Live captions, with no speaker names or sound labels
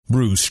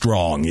Brew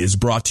Strong is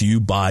brought to you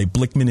by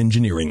Blickman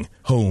Engineering,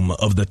 home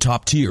of the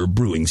top-tier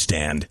brewing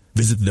stand.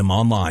 Visit them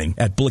online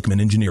at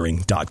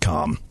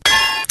blickmanengineering.com.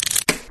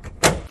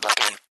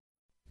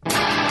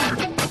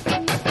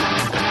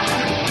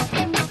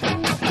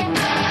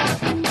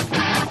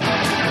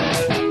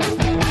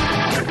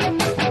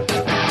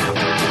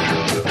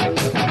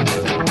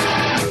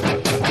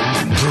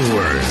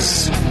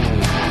 Brewers,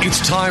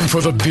 it's time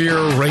for the beer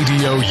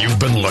radio you've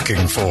been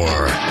looking for.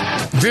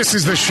 This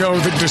is the show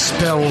that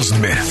dispels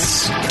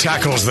myths,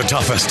 tackles the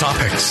toughest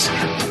topics,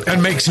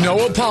 and makes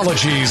no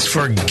apologies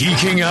for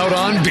geeking out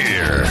on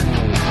beer.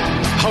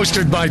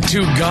 Hosted by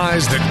two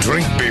guys that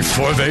drink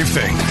before they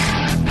think,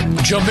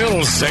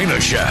 Jamil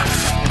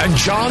Zainasheff and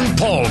John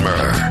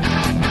Palmer.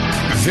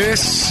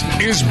 This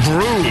is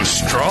Brew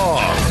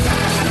Strong.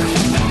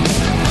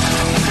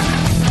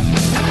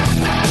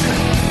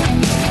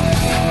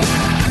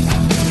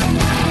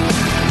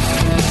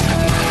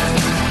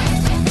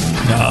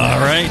 All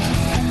right.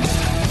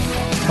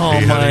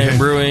 All my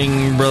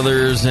brewing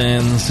brothers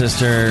and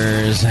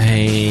sisters,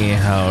 hey,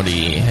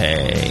 howdy,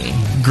 hey.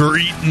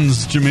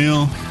 Greetings,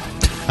 Jamil.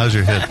 How's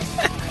your head?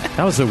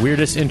 That was the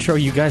weirdest intro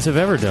you guys have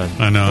ever done.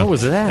 I know. What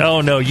was that?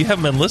 Oh, no, you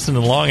haven't been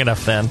listening long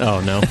enough then.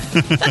 Oh, no.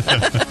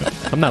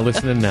 I'm not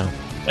listening now.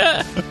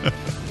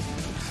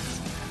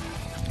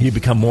 You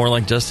become more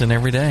like Justin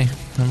every day.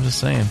 I'm just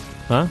saying.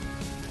 Huh?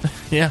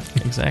 Yeah,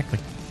 exactly.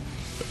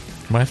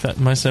 My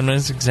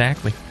sentiments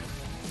exactly.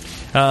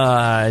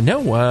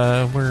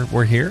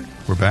 We're here.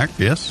 We're back,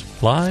 yes.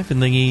 Live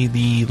in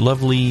the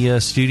lovely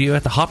studio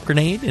at the Hop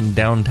Grenade in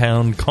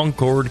downtown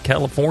Concord,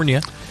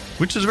 California.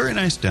 Which is very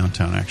nice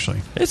downtown, actually.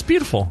 It's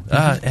beautiful.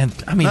 And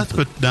I mean, not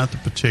the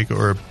Pacheco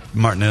or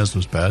Martinez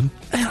was bad.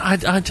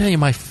 I tell you,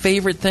 my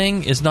favorite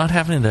thing is not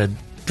having to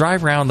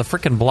drive around the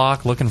frickin'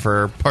 block looking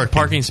for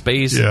parking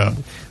space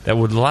that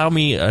would allow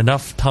me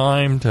enough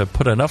time to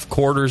put enough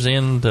quarters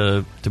in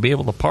to be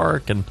able to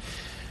park, and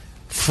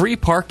free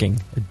parking.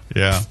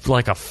 Yeah.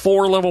 Like a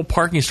 4-level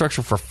parking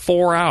structure for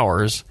 4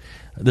 hours.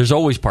 There's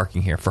always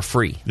parking here for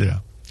free. Yeah.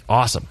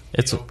 Awesome.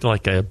 It's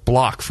like a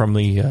block from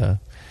the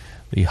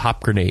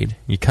Hop Grenade.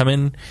 You come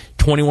in,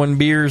 21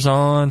 beers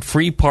on,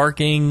 free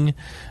parking,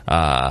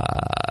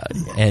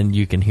 and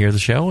you can hear the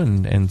show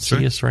and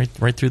see us right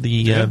through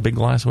the big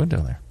glass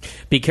window there.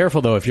 Be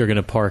careful, though, if you're going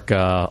to park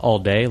all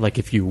day, like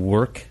if you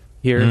work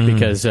here,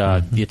 because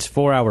it's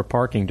 4-hour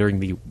parking during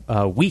the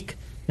week.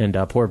 And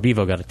poor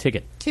Bevo got a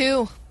ticket.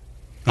 2.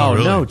 Oh,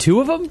 really? no,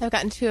 2 of them? I've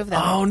gotten 2 of them.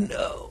 Oh,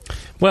 no.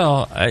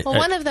 Well,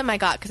 one of them I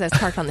got because I was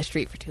parked on the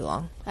street for too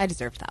long. I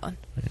deserved that one.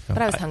 But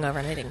I was hungover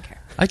and I didn't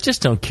care. I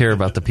just don't care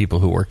about the people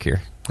who work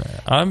here.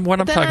 I'm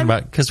talking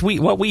about, because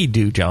what we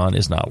do, John,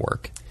 is not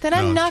work. Then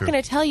I'm not going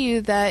to tell you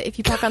that if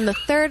you park on the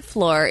 3rd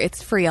floor,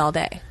 it's free all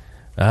day.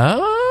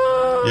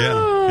 Oh.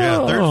 Yeah,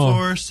 3rd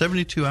floor,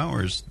 72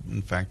 hours,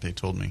 in fact, they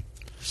told me.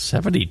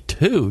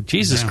 72?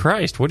 Jesus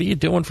Christ, what are you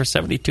doing for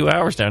 72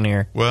 hours down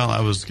here? Well,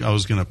 I was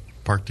going to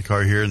park the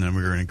car here, and then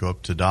we were going to go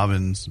up to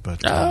Dobbins.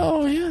 But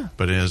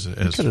but as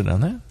could have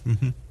done that.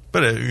 Mm-hmm.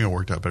 But it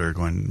worked out better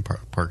going and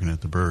parking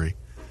at the brewery.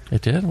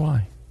 It did?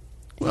 Why?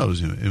 Well,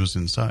 it was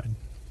inside.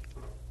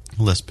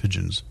 Less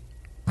pigeons.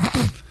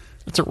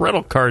 It's a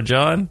rental car,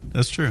 John.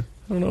 That's true.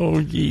 I don't know.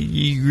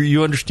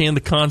 You understand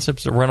the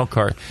concepts of rental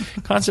car.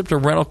 Concept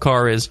of rental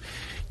car is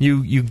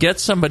you get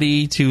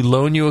somebody to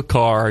loan you a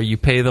car, you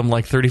pay them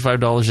like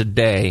 $35 a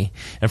day,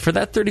 and for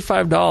that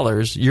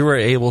 $35, you are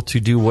able to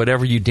do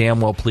whatever you damn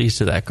well please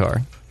to that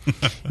car.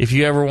 If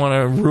you ever want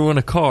to ruin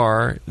a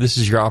car, this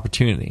is your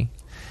opportunity.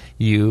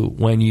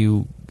 When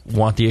you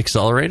want the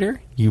accelerator,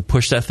 you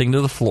push that thing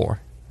to the floor.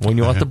 When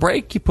you want the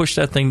brake, you push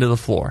that thing to the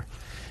floor.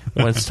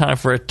 When it's time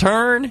for a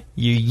turn,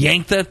 you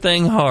yank that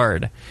thing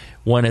hard.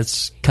 When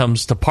it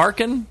comes to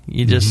parking,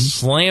 you just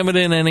slam it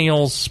in any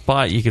old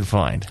spot you can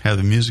find. Have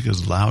the music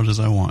as loud as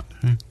I want.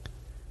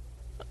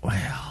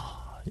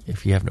 Well,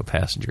 if you have no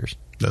passengers.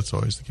 That's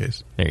always the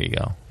case. There you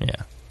go,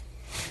 yeah.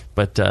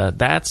 But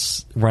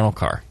that's rental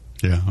car.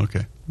 Yeah,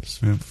 okay. Just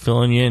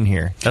filling you in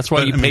here. That's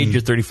why you paid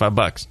your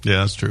 $35.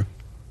 Yeah, that's true.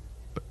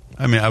 But,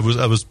 I mean, I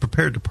was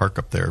prepared to park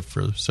up there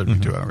for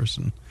 72 hours,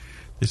 and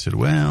they said,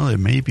 well, it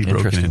may be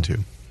broken into,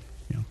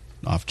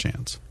 off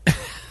chance.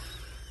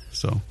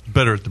 So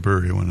better at the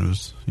brewery when it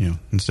was,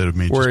 instead of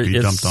me just be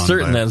dumped on. It's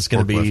certain that it's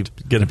going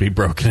to be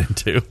broken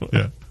into.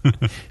 Yeah.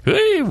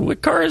 Hey,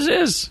 what car is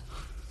this?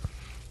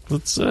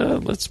 Let's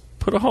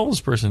put a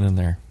homeless person in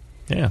there.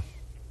 Yeah.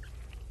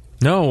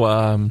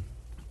 No.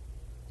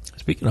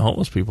 Speaking of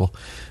homeless people,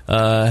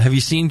 have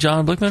you seen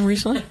John Blickman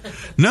recently?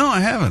 No, I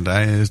haven't.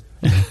 I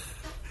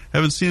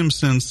haven't seen him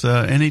since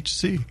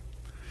NHC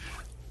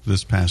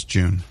this past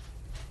June,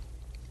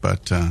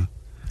 but.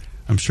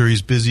 I'm sure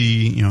he's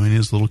busy, in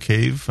his little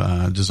cave,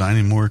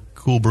 designing more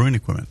cool brewing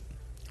equipment.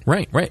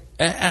 Right.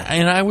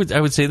 And I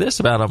would say this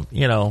about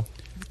him,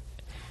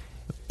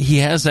 he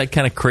has that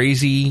kind of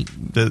crazy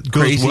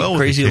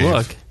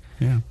look.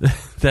 Yeah.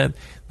 That,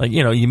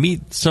 you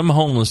meet some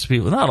homeless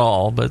people, not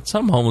all, but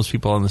some homeless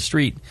people on the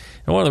street,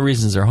 and one of the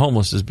reasons they're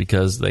homeless is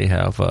because they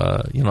have,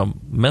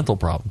 mental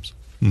problems.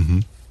 Mm-hmm.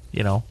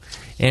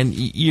 and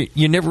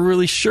you're never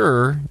really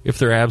sure if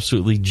they're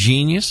absolutely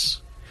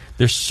genius.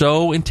 They're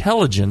so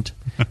intelligent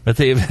that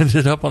they have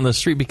ended up on the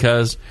street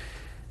because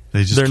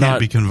they just can't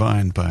be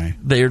confined by.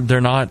 They're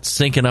not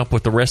syncing up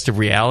with the rest of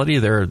reality.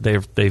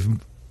 They've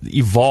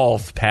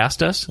evolved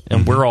past us,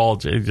 and we're all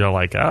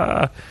like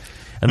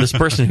And this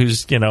person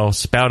who's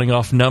spouting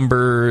off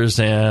numbers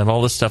and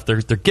all this stuff,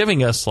 they're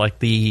giving us like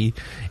the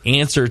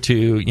answer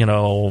to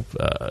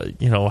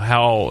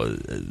how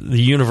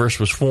the universe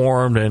was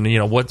formed,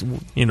 and what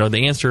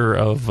the answer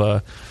of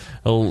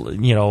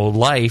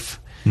life,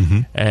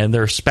 and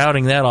they're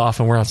spouting that off,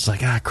 and we're all just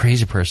like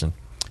crazy person.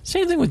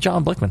 Same thing with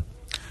John Blickman.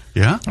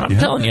 Yeah, I'm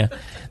telling you,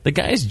 the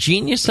guy's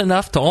genius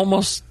enough to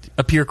almost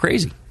appear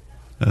crazy.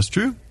 That's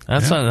true.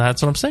 That's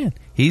what I'm saying.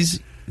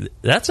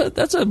 That's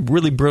a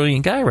really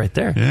brilliant guy right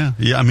there. Yeah.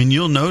 I mean,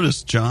 you'll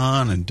notice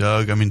John and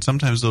Doug. I mean,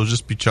 sometimes they'll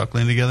just be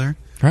chuckling together.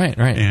 Right.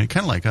 And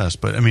kind of like us,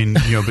 but I mean,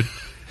 but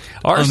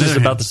ours is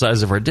about the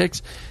size of our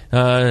dicks.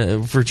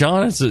 For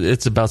John,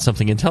 it's about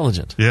something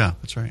intelligent. Yeah,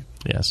 that's right.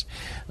 Yes.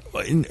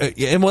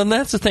 And when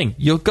that's the thing,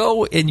 you'll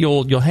go and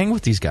you'll hang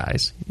with these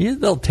guys.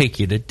 They'll take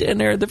you to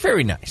dinner. They're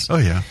very nice. Oh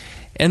yeah.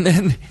 And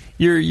then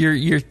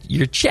you're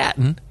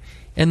chatting,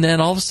 and then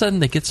all of a sudden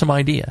they get some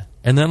idea,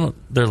 and then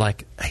they're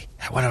like, "Hey,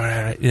 what?"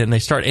 And they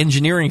start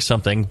engineering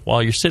something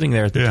while you're sitting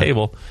there at the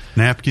table.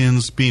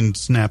 Napkins being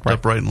snapped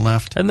up right and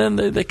left, and then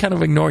they kind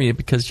of ignore you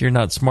because you're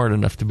not smart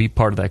enough to be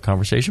part of that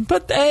conversation.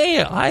 But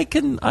hey, I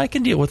can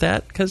deal with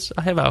that because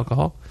I have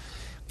alcohol,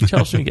 which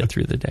helps me get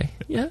through the day.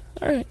 Yeah,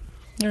 all right.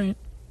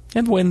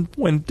 And when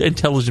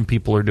intelligent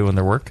people are doing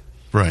their work,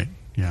 right?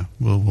 Yeah,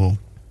 we'll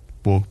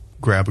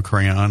grab a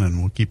crayon and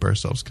we'll keep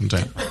ourselves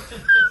content.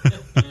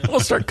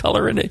 We'll start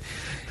coloring it.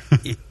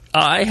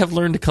 I have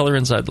learned to color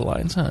inside the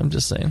lines. I'm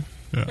just saying.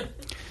 Yeah.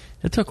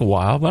 It took a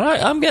while,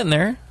 but I'm getting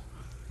there.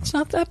 It's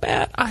not that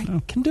bad.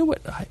 I can do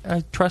it.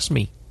 I trust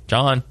me,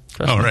 John.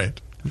 Trust me. All right.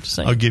 I'm just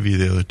saying. I'll give you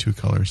the other two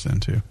colors then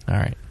too. All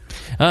right.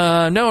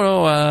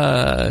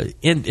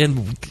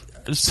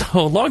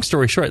 So long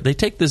story short, they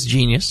take this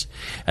genius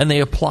and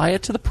they apply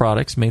it to the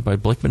products made by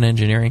Blickman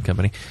Engineering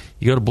Company.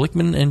 You go to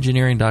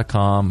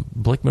blickmanengineering.com,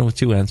 Blickman with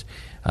two N's.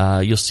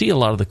 You'll see a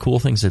lot of the cool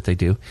things that they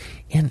do.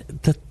 And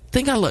the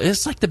thing I love,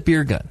 it's like the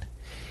beer gun.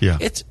 Yeah.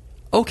 It's,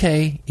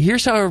 okay,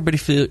 here's how everybody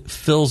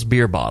fills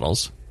beer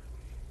bottles.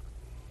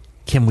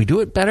 Can we do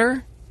it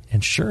better?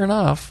 And sure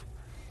enough,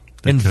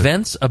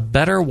 invents a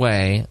better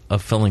way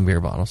of filling beer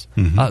bottles.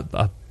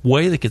 A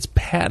way that gets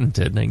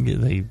patented.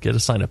 They get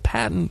assigned a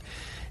patent.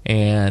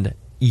 And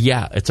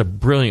yeah, it's a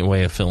brilliant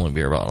way of filling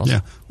beer bottles. Yeah.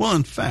 Well,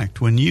 in fact,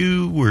 when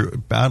you were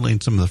battling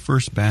some of the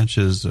first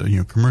batches,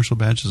 commercial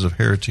batches of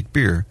Heretic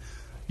beer,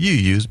 you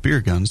used beer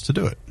guns to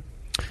do it.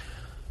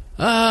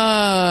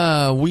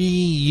 We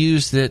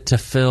used it to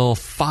fill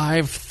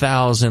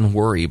 5,000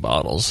 Worry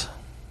bottles.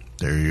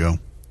 There you go.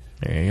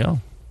 There you go.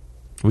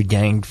 We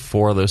ganged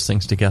 4 of those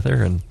things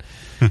together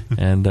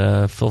and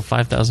filled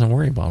 5,000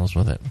 Worry bottles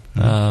with it.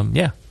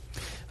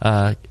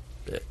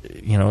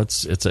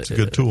 It's a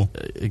good tool.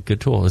 A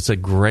good tool. It's a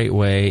great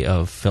way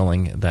of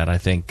filling that I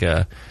think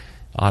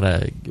ought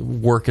to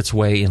work its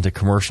way into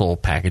commercial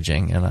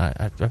packaging. And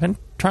I've been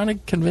trying to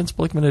convince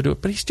Blickman to do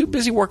it, but he's too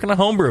busy working on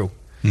homebrew.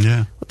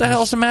 Yeah. What the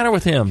hell's the matter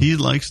with him? He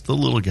likes the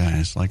little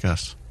guys like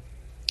us.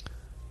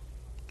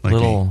 Like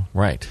little,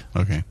 right.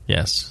 Okay.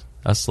 Yes,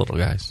 us little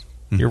guys.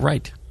 You're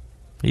right.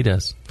 He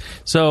does.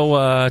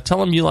 So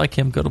tell him you like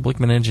him. Go to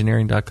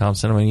blickmanengineering.com.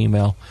 Send him an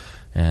email.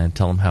 And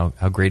tell him how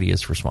great he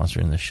is for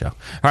sponsoring this show. All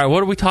right,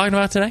 what are we talking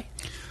about today?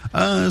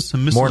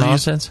 Some more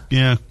nonsense?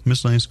 Yeah,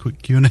 miscellaneous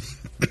quick Q&A.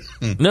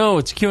 No,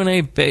 it's Q&A.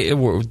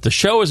 The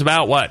show is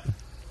about what?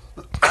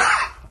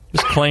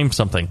 Just claim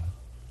something.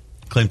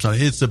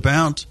 It's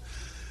about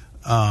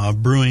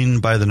brewing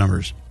by the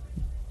numbers.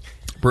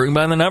 Brewing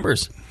by the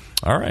numbers.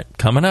 All right,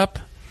 coming up.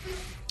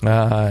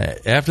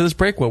 After this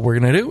break, what we're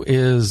going to do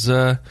is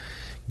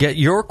get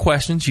your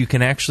questions. You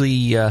can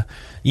actually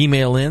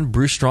email in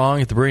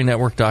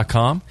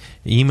brewstrong@thebrewingnetwork.com.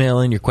 Email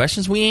in your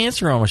questions. We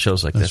answer on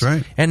shows like this. That's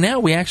right. And now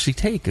we actually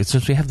take,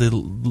 since we have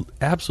the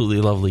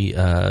absolutely lovely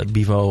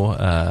Bevo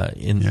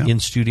in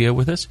studio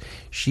with us,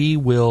 she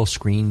will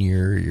screen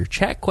your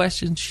chat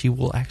questions. She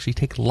will actually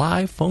take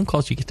live phone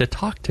calls. You get to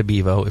talk to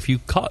Bevo if you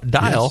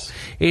dial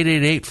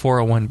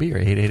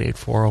 888-401-BEER,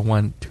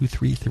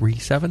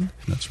 888-401-2337.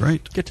 That's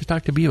right. Get to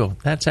talk to Bevo.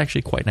 That's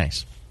actually quite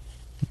nice.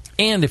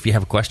 And if you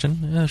have a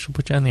question, she'll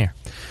put you on the air.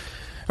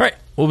 All right,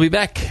 we'll be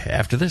back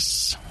after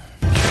this.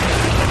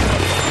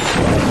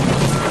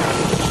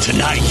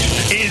 Tonight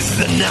is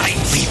the night.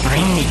 We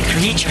bring the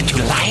creature to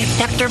life,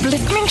 Dr.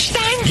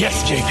 Blickmanstein?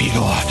 Yes, J.P.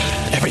 Gore.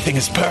 Everything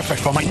is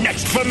perfect for my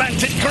next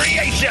fermented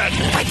creation.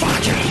 But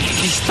Roger,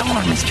 the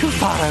storm is too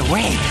far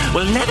away.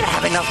 We'll never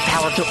have enough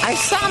power to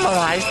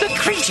isomerize the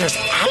creature's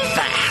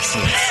alpha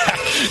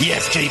acids.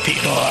 Yes,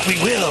 J.P. Gore,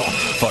 we will.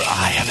 For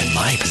I have in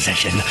my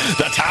possession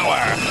the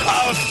Tower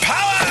of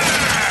Power.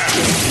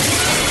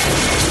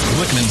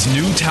 Blickman's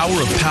new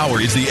Tower of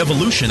Power is the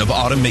evolution of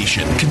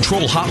automation.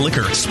 Control hot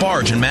liquor,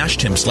 sparge, and mash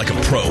temps like a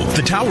pro.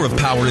 The Tower of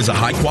Power is a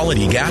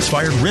high-quality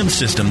gas-fired rim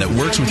system that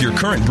works with your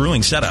current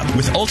brewing setup.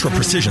 With ultra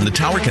precision, the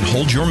tower can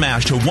hold your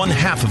mash to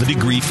 1/2 of a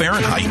degree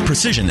Fahrenheit.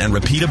 Precision and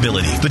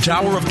repeatability. The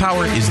Tower of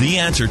Power is the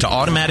answer to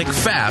automatic,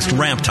 fast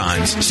ramp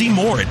times. See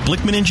more at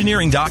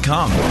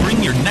BlickmanEngineering.com.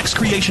 Bring your next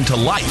creation to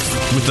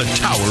life with the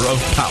Tower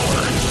of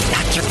Power.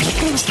 Dr.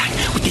 Blickmanstein,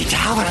 with the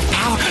Tower of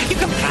Power, you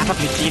can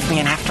probably give me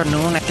an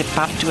afternoon at the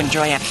pub to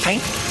enjoy a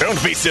pint.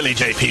 Don't be silly,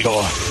 J.P.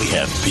 Gore. We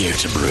have beer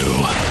to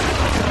brew.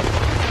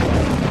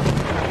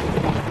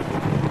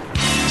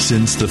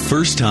 Since the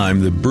first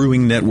time the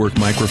Brewing Network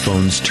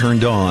microphones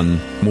turned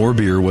on, More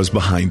Beer was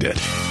behind it.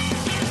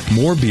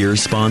 More Beer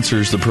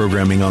sponsors the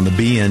programming on the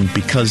BN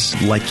because,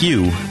 like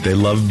you, they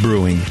love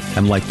brewing.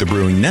 And like the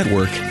Brewing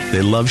Network,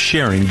 they love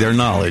sharing their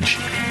knowledge.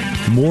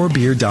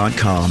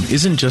 Morebeer.com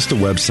isn't just a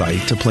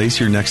website to place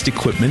your next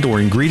equipment or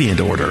ingredient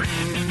order.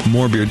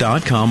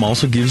 Morebeer.com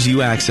also gives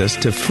you access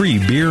to free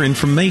beer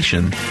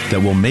information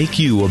that will make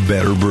you a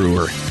better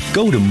brewer.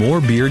 Go to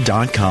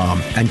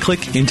morebeer.com and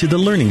click into the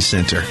Learning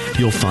Center.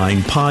 You'll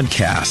find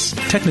podcasts,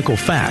 technical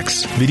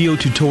facts, video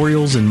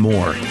tutorials, and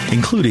more,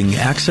 including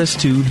access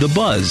to The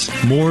Buzz,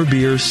 More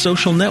Beer's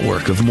social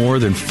network of more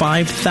than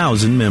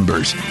 5,000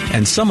 members.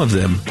 And some of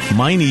them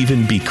might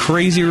even be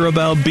crazier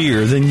about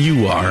beer than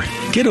you are.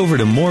 Get over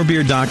to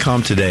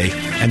morebeer.com today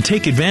and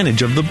take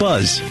advantage of The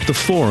Buzz, the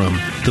forum,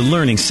 the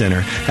Learning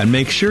Center, and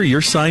make sure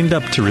you're signed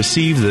up to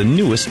receive the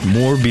newest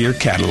More Beer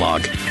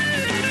catalog.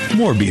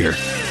 More Beer,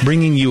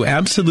 bringing you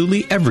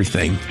absolutely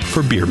everything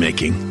for beer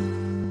making.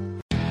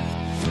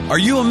 Are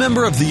you a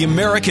member of the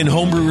American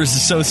Homebrewers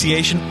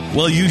Association?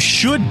 Well, you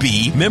should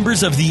be.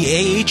 Members of the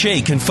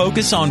AHA can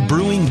focus on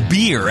brewing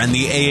beer, and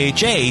the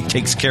AHA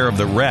takes care of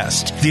the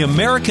rest. The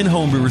American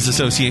Homebrewers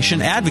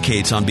Association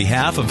advocates on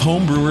behalf of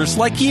homebrewers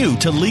like you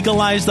to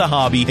legalize the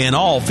hobby in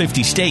all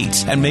 50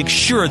 states and make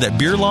sure that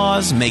beer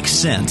laws make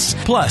sense.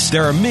 Plus,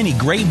 there are many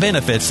great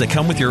benefits that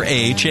come with your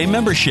AHA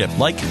membership,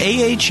 like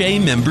AHA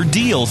member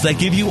deals that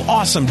give you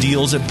awesome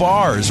deals at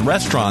bars,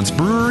 restaurants,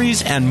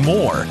 breweries, and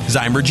more.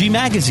 Zymergy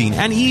Magazine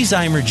and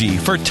Zymergy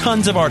for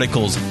tons of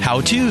articles,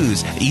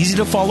 how-tos,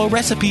 easy-to-follow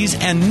recipes,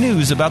 and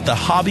news about the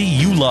hobby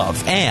you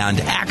love,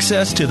 and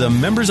access to the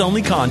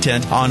members-only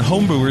content on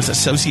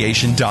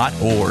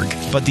homebrewersassociation.org.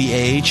 But the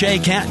AHA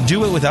can't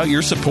do it without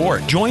your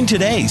support. Join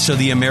today so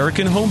the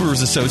American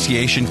Homebrewers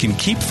Association can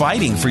keep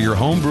fighting for your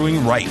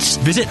homebrewing rights.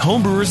 Visit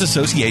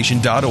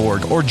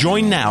homebrewersassociation.org or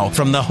join now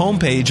from the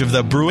homepage of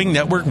the Brewing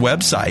Network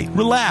website.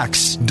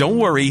 Relax. Don't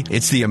worry.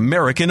 It's the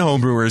American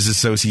Homebrewers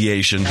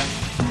Association.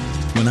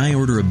 When I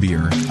order a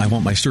beer, I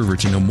want my server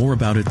to know more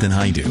about it than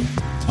I do.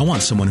 I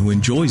want someone who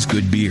enjoys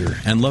good beer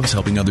and loves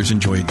helping others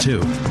enjoy it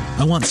too.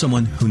 I want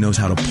someone who knows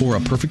how to pour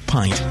a perfect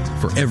pint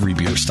for every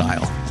beer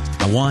style.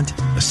 I want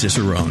a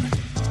Cicerone.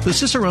 The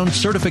Cicerone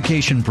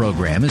Certification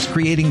Program is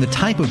creating the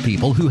type of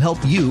people who help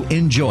you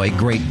enjoy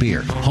great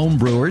beer. Home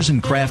brewers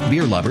and craft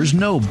beer lovers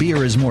know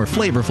beer is more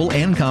flavorful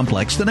and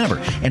complex than ever,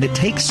 and it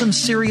takes some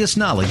serious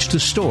knowledge to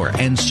store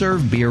and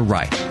serve beer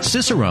right.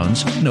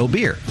 Cicerones know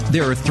beer.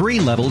 There are 3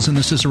 levels in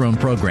the Cicerone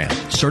program: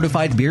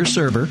 Certified Beer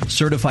Server,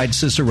 Certified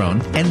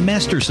Cicerone, and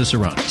Master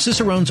Cicerone.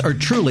 Cicerones are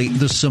truly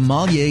the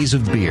sommeliers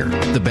of beer.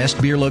 The best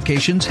beer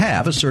locations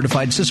have a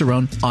Certified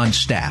Cicerone on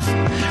staff.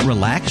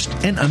 Relaxed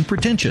and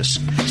unpretentious.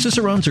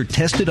 Cicerones are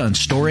tested on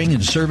storing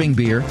and serving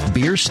beer,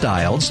 beer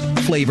styles,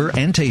 flavor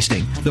and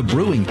tasting, the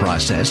brewing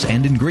process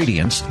and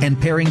ingredients,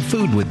 and pairing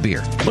food with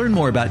beer. Learn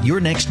more about your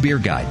next beer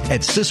guide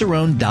at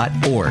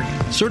Cicerone.org.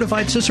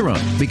 Certified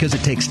Cicerone, because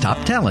it takes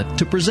top talent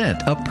to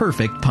present a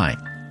perfect pint.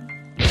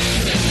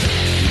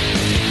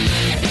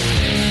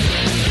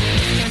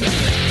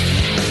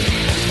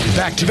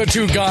 Back to the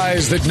 2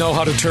 guys that know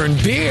how to turn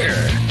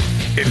beer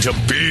into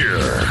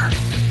beer.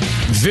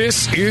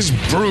 This is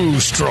Brew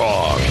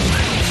Strong.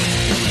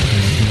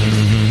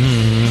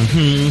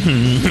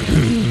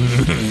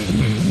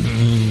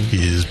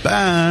 He's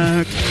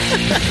back.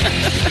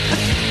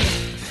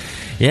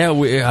 Yeah,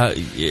 we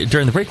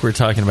during the break we were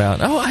talking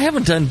about, I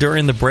haven't done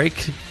during the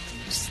break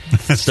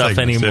stuff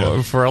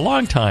anymore for a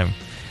long time.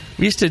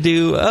 We used to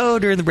do,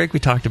 during the break we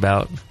talked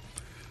about.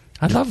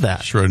 I love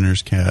that.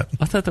 Schrodinger's cat.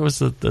 I thought that was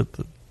the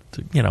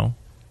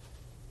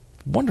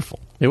wonderful.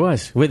 It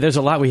was. There's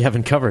a lot we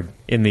haven't covered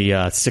in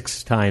the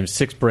 6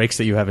 breaks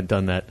that you haven't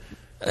done that.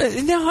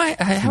 No, I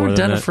haven't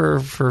done it for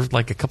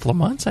like a couple of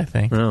months, I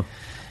think. Oh.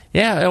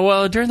 Yeah,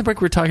 well, during the break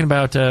we were talking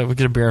about, we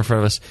get a beer in front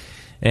of us,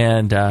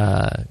 and,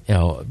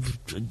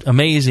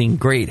 amazing,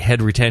 great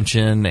head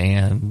retention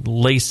and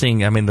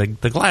lacing. I mean,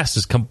 the glass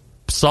is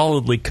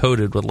solidly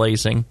coated with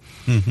lacing.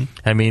 Mm-hmm.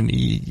 I mean,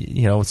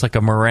 it's like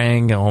a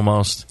meringue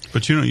almost.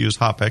 But you don't use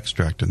hop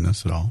extract in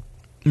this at all.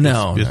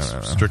 No,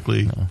 it's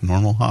strictly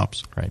normal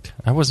hops. Right.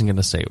 I wasn't going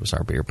to say it was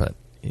our beer, but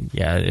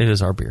yeah, it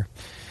is our beer.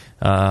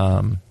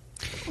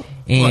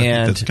 And I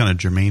think that's kind of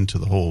germane to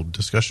the whole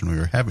discussion we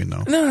were having,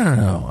 though.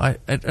 No. I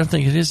don't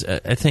think it is.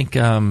 I think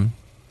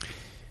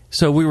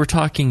So we were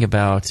talking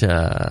about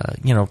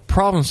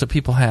problems that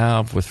people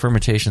have with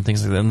fermentation,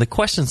 things like that, and the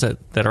questions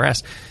that are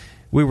asked.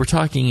 We were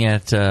talking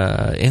at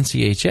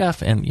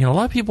NCHF, and a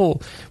lot of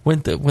people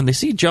when they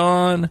see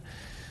John,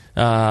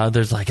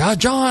 there's like,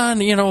 John,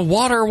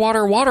 water,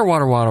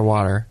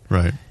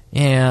 Right.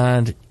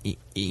 And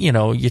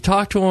you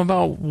talk to them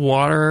about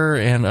water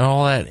and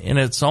all that, and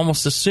it's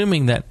almost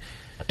assuming that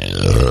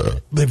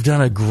they've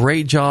done a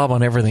great job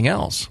on everything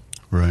else.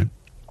 Right.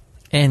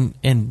 And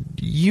and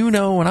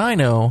I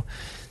know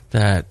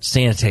that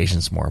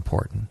sanitation's more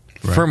important.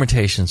 Right.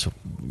 Fermentation's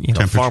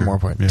far more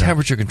important. Yeah.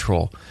 Temperature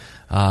control.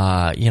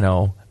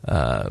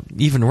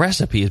 Even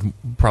recipe is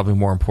probably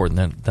more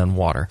important than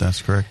water.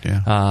 That's correct,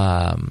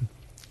 yeah.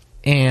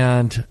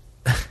 And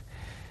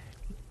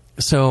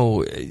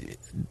so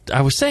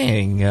I was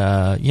saying,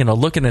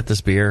 looking at this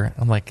beer,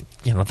 I'm like,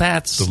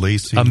 that's the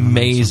lacing,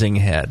 amazing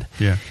head.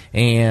 Yeah.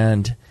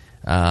 And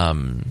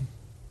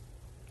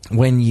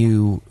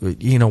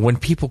when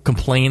people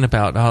complain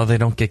about, they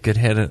don't get good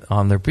head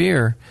on their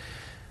beer,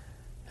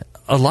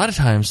 a lot of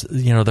times,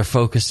 their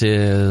focus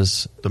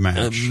is the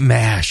mash.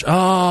 Mash.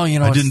 Oh, I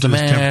it's didn't the do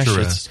this mash. temperature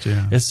rest.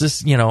 Yeah. It's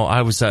this,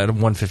 I was at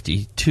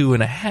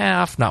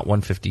 152.5, not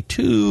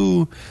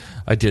 152.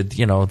 I did,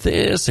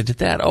 this, I did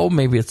that. Oh,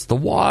 maybe it's the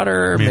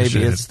water.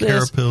 Maybe it's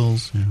this.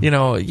 Carapils.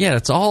 Yeah.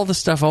 It's all the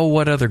stuff. Oh,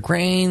 what other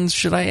grains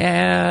should I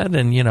add?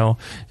 And,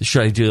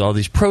 should I do all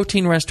these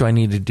protein rests? Do I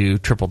need to do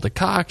triple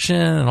decoction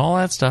and all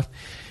that stuff?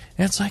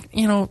 And it's like,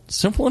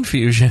 simple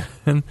infusion,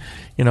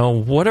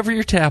 whatever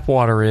your tap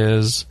water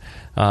is,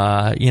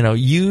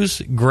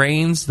 use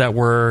grains that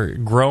were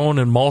grown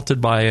and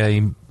malted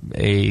by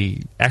a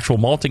actual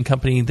malting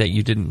company that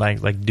you didn't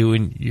like do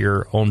in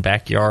your own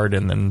backyard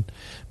and then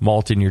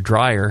malt in your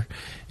dryer,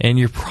 and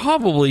you're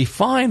probably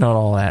fine on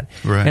all that.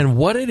 Right. And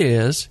what it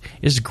is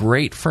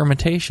great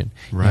fermentation.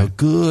 Right.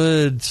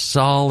 Good,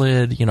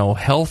 solid,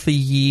 healthy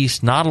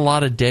yeast, not a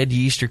lot of dead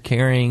yeast you're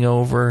carrying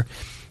over.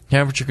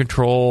 Temperature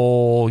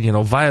control,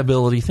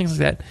 viability, things like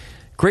that.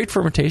 Great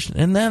fermentation,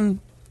 and then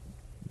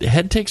the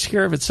head takes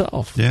care of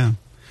itself. Yeah.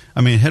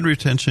 Head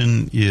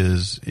retention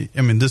is,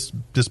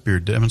 this beer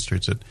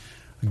demonstrates it.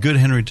 Good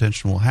head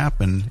retention will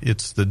happen.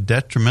 It's the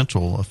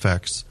detrimental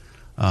effects,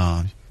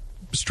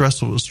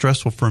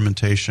 stressful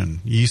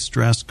fermentation. Yeast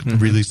stress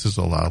releases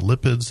a lot of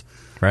lipids.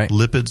 Right.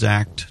 Lipids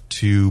act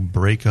to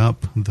break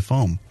up the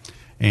foam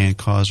and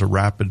cause a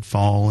rapid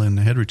fall in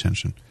head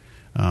retention.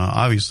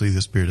 Obviously,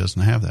 this beer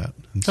doesn't have that.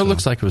 And it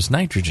looks like it was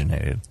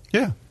nitrogenated.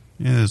 Yeah.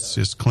 It's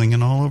just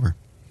clinging all over.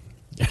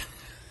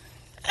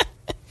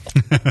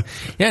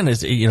 Yeah, and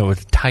it's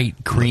with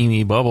tight,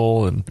 creamy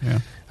bubble, and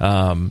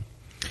Well,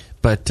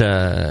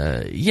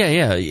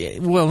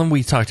 then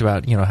we talked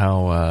about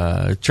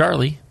how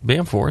Charlie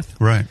Bamforth,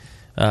 right?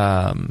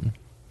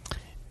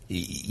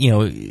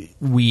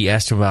 We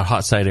asked him about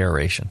hot side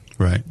aeration,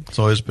 right? It's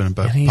always been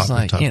about. And he's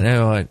like,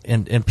 topic.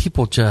 and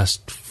people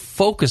just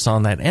focus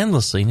on that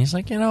endlessly, and he's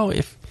like,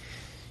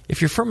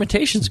 if your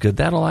fermentation's good,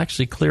 that'll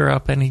actually clear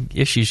up any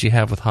issues you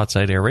have with hot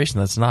side aeration.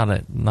 That's not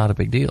a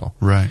big deal,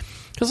 right?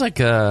 Because like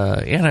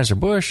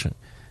Anheuser-Busch,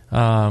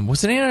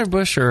 was it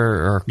Anheuser-Busch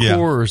or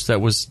Coors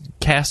that was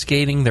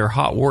cascading their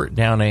hot wort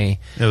down It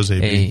was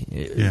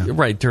AB.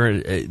 Right.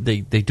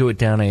 They do it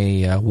down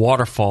a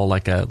waterfall,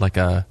 like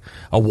a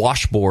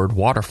washboard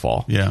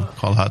waterfall. Yeah,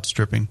 called hot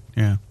stripping.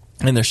 Yeah,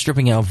 and they're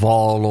stripping out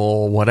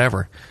volatile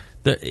whatever.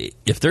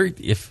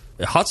 If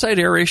hot side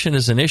aeration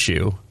is an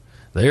issue,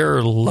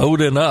 they're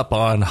loading up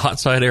on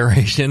hot side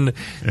aeration.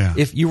 Yeah.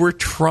 If you were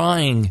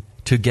trying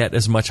to get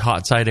as much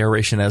hot side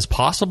aeration as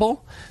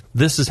possible,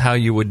 this is how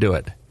you would do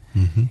it.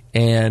 Mm-hmm.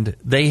 And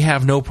they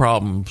have no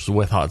problems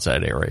with hot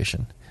side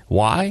aeration.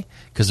 Why?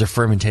 Because their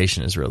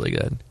fermentation is really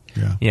good.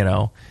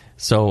 Yeah.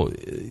 So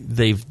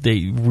they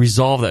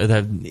resolve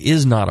that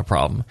is not a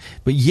problem.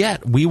 But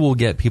yet we will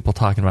get people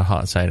talking about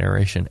hot side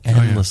aeration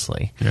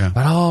endlessly. Oh, yeah.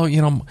 But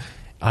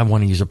I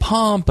want to use a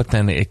pump, but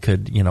then it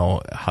could,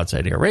 hot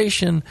side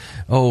aeration.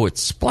 Oh,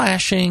 it's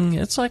splashing.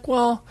 It's like,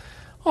 well,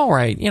 all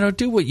right,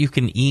 do what you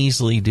can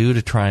easily do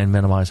to try and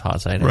minimize hot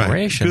side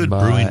aeration. Good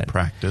brewing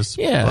practice.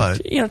 Yeah,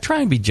 but,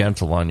 try and be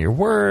gentle on your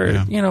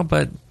word, Yeah.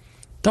 but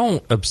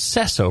don't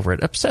obsess over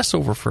it. Obsess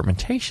over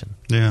fermentation.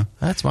 Yeah.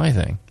 That's my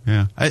thing.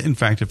 Yeah. In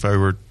fact, if I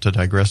were to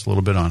digress a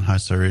little bit on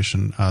hot side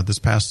aeration, this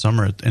past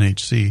summer at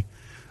NHC,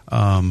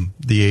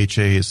 the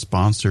AHA has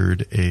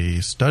sponsored a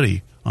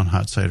study on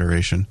hot side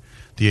aeration.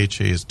 The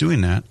AHA is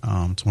doing that.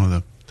 It's one of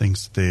the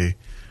things that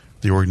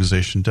the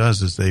organization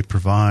does is they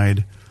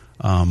provide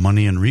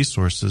money and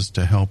resources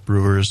to help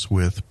brewers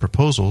with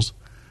proposals.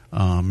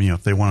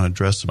 If they want to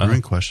address the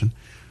brewing question,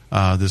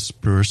 this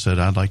brewer said,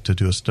 "I'd like to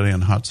do a study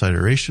on hot side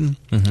aeration,"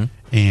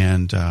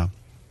 and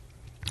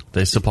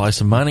they supply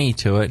some money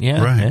to it.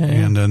 Yeah, right.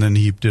 Yeah. And then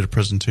he did a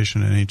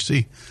presentation at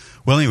NHC.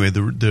 Well, anyway,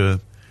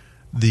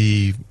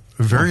 the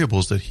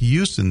variables that he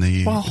used in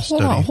the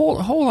study. Hold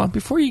on.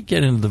 Before you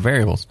get into the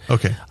variables,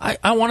 okay,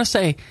 I want to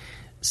say,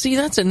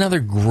 that's another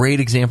great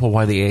example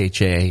why the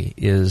AHA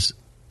is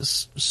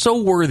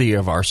so worthy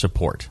of our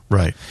support.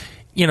 Right.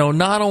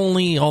 not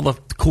only all the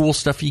cool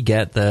stuff you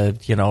get,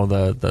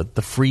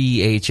 the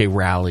free AHA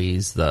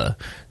rallies, the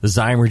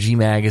Zymergy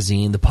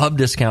magazine, the pub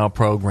discount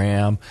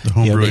program,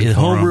 the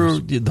homebrew,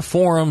 the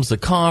forums, the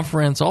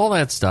conference, all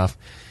that stuff,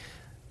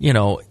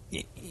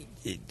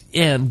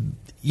 and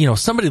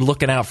somebody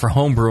looking out for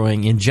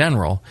homebrewing in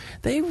general,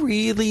 they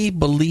really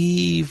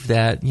believe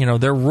that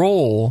their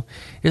role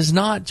is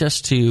not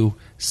just to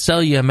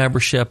sell you a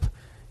membership,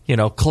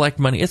 collect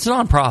money. It's a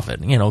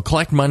nonprofit,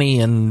 collect money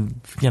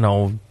and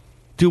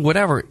do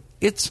whatever.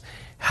 It's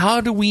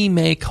how do we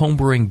make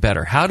homebrewing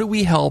better? How do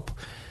we help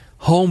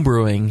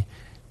homebrewing,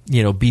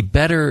 be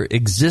better,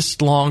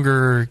 exist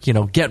longer,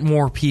 get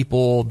more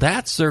people?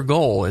 That's their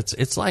goal.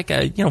 It's like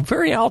a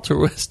very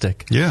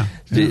altruistic. Yeah.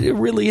 It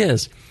really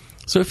is.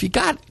 So if you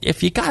got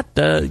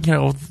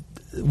the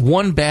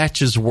one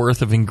batch's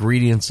worth of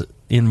ingredients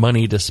in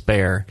money to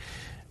spare,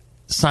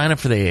 sign up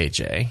for the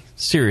AHA.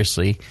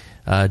 Seriously,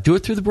 do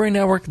it through the Brewing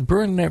Network. The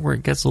Brewing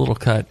Network gets a little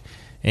cut.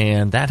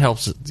 And that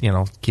helps,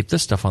 keep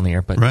this stuff on the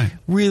air. But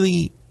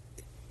really,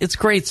 it's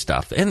great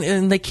stuff.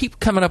 And they keep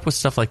coming up with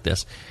stuff like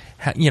this.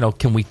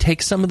 Can we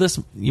take some of this?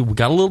 We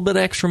got a little bit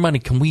of extra money.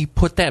 Can we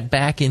put that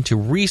back into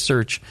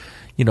research,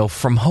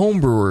 from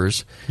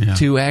homebrewers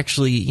to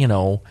actually,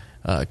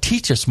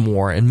 teach us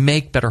more and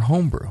make better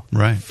homebrew?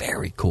 Right.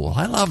 Very cool.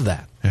 I love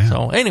that. Yeah.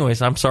 So,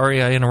 anyways, I'm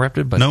sorry I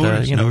interrupted, but no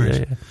worries.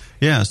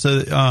 Yeah.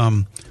 So,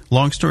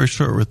 long story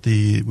short, with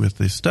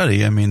the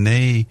study, I mean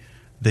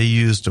they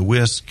used a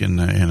whisk and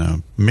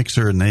a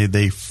mixer, and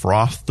they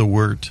frothed the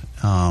wort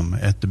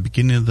at the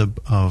beginning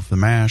of the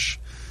mash,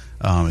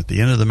 at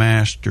the end of the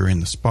mash, during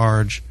the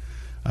sparge.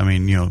 I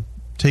mean,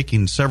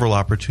 taking several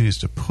opportunities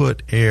to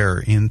put air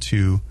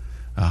into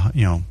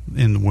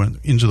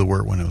into the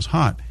wort when it was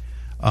hot.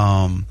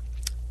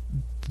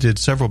 Did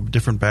several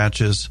different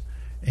batches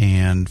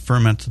and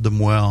fermented them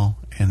well,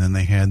 and then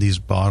they had these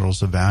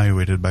bottles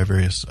evaluated by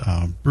various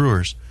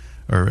brewers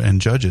and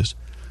judges.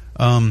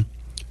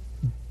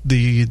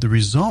 The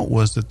result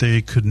was that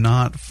they could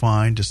not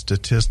find a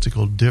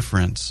statistical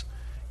difference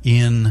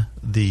in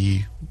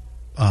the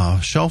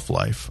shelf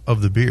life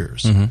of the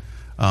beers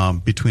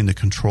between the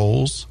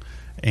controls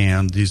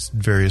and these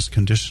various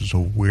conditions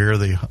of where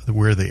they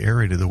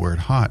aerated the wort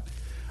hot.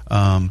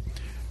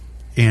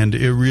 And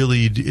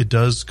it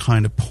does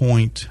kind of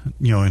point,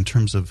 in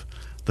terms of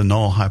the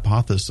null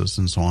hypothesis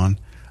and so on,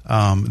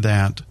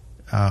 that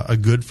a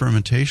good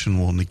fermentation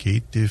will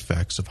negate the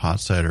effects of hot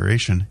side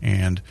aeration,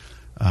 and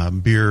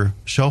beer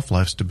shelf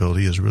life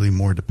stability is really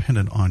more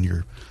dependent on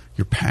your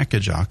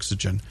package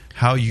oxygen,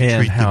 how you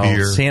treat the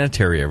beer, how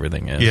sanitary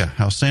everything is. Yeah,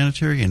 how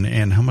sanitary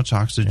and how much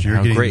oxygen you're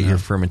getting. How great your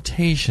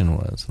fermentation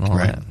was and all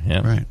that.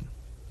 Yeah. Right.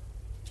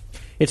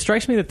 It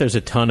strikes me that there's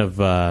a ton of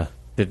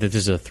that this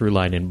is a through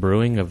line in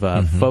brewing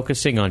of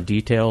focusing on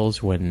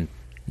details when.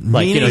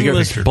 Like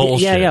meaningless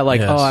bullshit. Yeah. Like,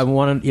 yes. I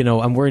want to.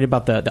 I'm worried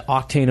about the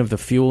octane of the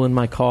fuel in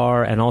my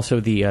car, and also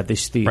the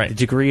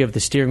degree of the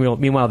steering wheel.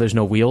 Meanwhile, there's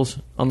no wheels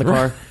on the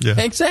car. Yeah.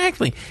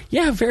 Exactly.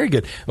 Yeah, very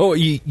good. Oh,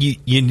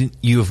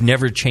 you've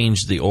never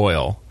changed the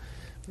oil,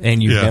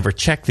 and you've never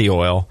checked the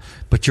oil,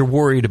 but you're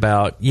worried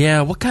about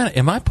what kind of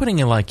am I putting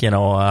in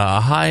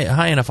a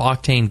high enough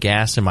octane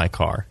gas in my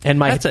car?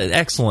 And that's an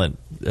excellent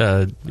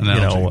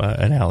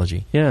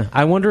analogy. Yeah,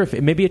 I wonder if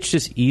maybe it's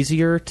just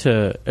easier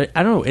to.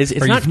 I don't know. It's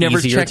not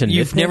easier to.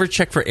 You've never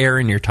checked for air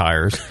in your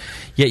tires,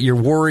 yet you're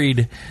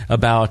worried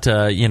about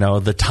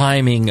the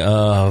timing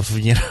of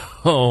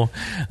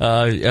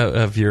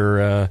of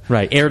your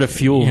air to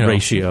fuel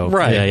ratio.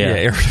 Right. Yeah.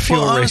 Air to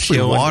fuel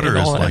ratio. Water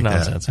is like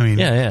nonsense.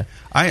 that.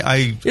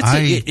 I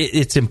mean,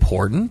 it's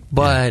important,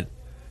 but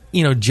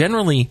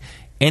generally.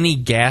 Any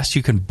gas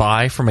you can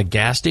buy from a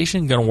gas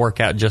station is going to work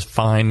out just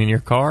fine in your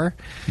car.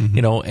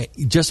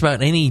 Just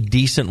about any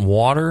decent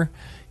water,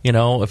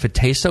 if it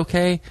tastes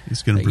okay,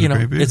 it's going to brew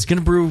great beer. It's going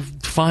to brew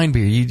fine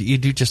beer. You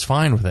do just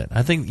fine with it.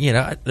 I think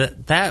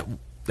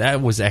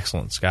that was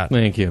excellent, Scott.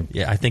 Thank you.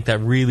 Yeah, I think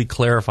that really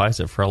clarifies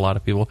it for a lot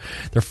of people.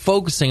 They're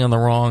focusing on the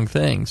wrong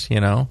things.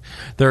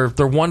 They're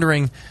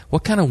wondering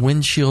what kind of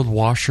windshield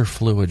washer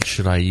fluid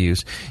should I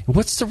use?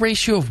 What's the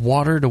ratio of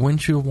water to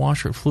windshield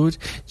washer fluids?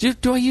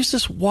 Do I use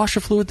this washer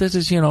fluid that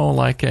is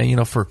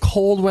for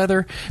cold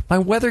weather? My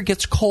weather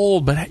gets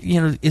cold, but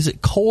is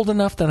it cold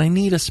enough that I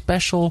need a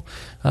special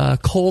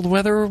cold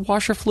weather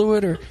washer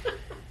fluid? Or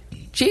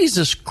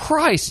Jesus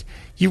Christ!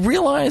 You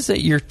realize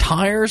that your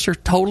tires are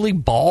totally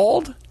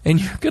bald and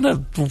you're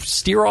going to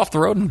steer off the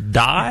road and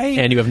die?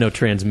 And you have no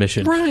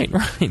transmission. Right.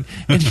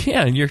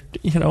 And you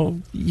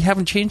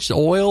haven't changed the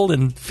oil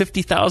in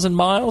 50,000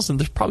 miles and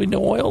there's probably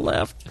no oil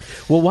left.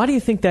 Well, why do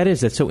you think that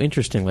is? That's so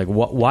interesting. Like,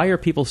 why are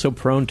people so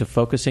prone to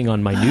focusing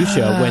on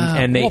minutia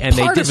they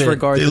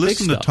disregard the big stuff? They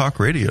listen to talk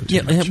radio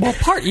too much. We'll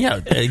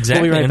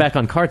Exactly. be right back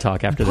on Car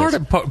Talk after this.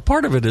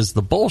 Part of it is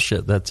the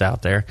bullshit that's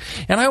out there.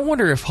 And I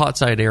wonder if hot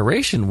side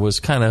aeration was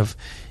kind of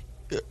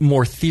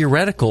more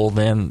theoretical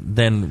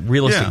than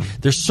realistic. Yeah.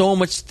 There's so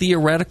much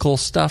theoretical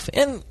stuff,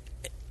 and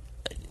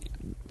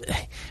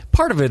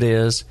part of it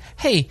is,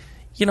 hey,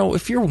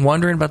 if you're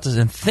wondering about this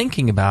and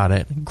thinking about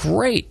it,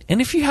 great.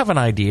 And if you have an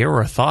idea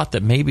or a thought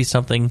that maybe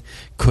something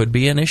could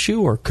be an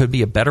issue or could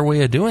be a better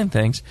way of doing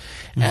things,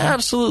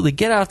 absolutely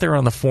get out there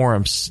on the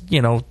forums,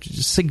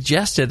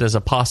 suggest it as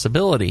a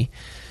possibility.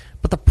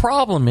 But the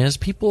problem is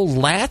people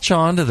latch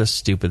on to this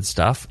stupid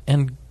stuff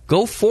and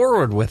go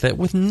forward with it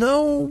with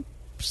no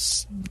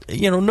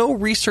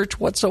research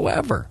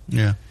whatsoever.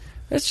 Yeah.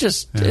 It's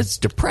just, it's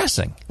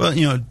depressing. Well,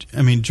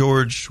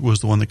 George was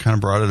the one that kind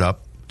of brought it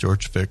up.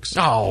 George Fix.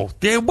 Oh,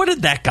 what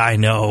did that guy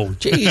know?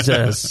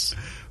 Jesus.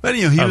 But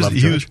he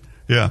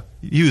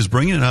was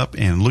bringing it up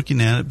and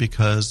looking at it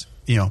because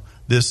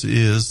this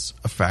is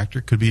a factor.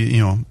 Could be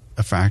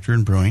a factor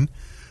in brewing.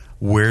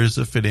 Where does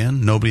it fit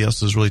in? Nobody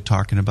else is really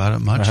talking about it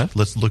much.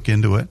 Let's look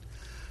into it.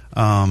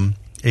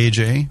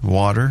 AJ,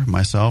 water.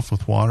 Myself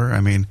with water.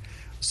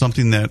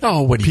 Something that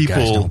what do people,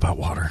 you guys know about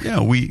water?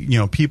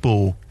 Yeah,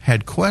 people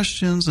had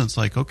questions, and it's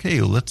like,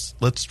 okay, let's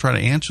try to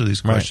answer these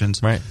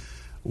questions. Right.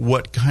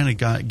 What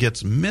kind of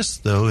gets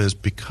missed, though, is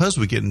because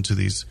we get into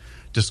these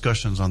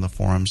discussions on the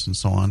forums and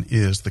so on,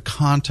 is the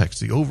context,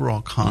 the overall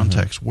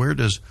context. Where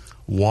does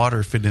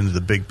water fit into the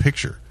big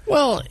picture?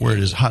 Well, where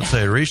does hot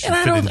cideration fit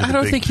into the big picture? I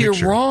don't think you're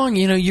wrong.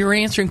 You're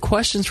answering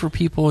questions for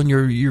people, and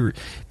you're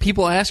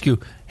people ask you,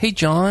 "Hey,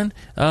 John,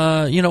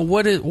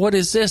 what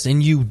is this?"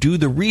 And you do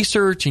the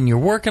research, and you're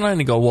working on it,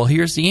 and go, "Well,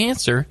 here's the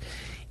answer."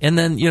 And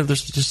then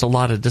there's just a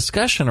lot of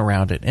discussion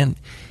around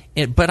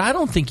it, but I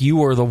don't think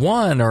you are the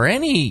one, or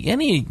any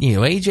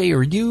AJ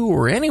or you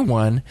or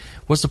anyone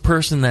was the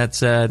person that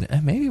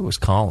said, maybe it was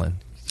Colin.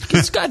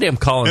 It's goddamn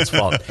Colin's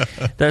fault.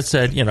 That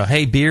said,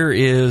 hey, beer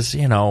is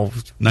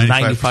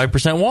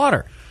 95%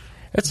 water.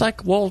 It's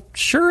like, well,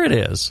 sure it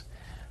is.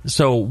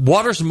 So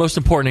water's the most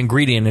important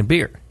ingredient in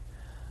beer.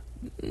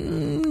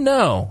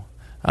 No,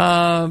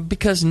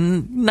 because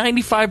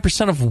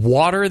 95% of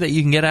water that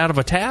you can get out of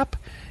a tap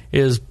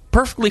is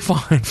perfectly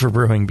fine for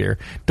brewing beer.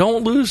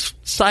 Don't lose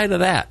sight of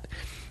that.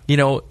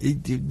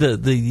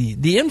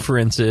 The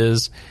inference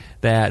is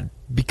that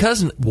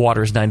because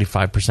water is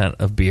 95%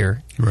 of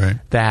beer, right,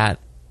 that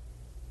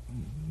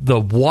the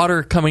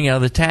water coming out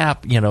of the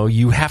tap,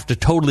 you have to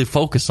totally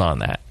focus on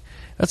that.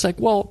 That's like,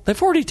 well,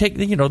 they've already taken,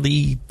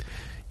 the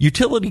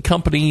utility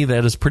company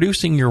that is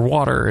producing your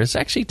water is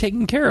actually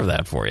taking care of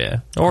that for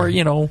you. Or,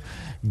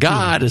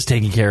 God is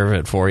taking care of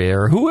it for you,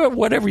 or whoever,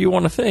 whatever you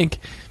want to think.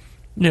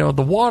 The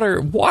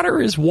water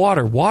is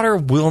water. Water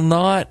will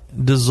not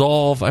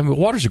dissolve.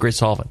 Water's a great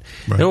solvent.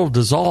 Right. It'll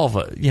dissolve,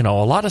 a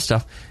lot of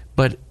stuff.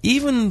 But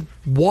even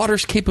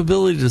water's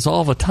capability to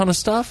dissolve a ton of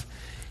stuff,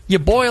 you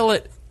boil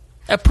it,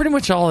 pretty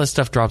much all this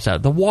stuff drops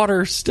out. The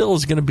water still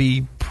is going to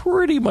be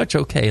pretty much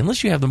okay.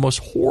 Unless you have the most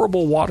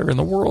horrible water in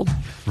the world,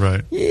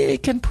 right?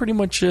 It can pretty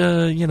much,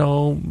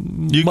 muddle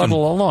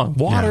along.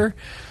 Water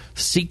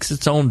seeks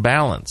its own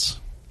balance.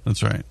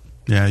 That's right.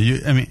 Yeah,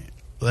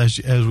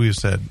 as we've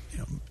said,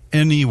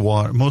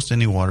 most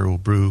any water will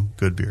brew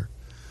good beer.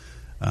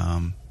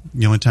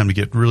 The only time to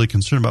get really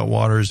concerned about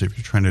water is if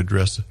you're trying to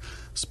address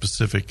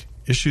specific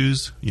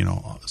issues,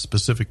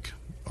 specific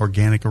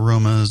organic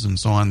aromas and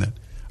so on that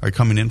are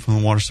coming in from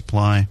the water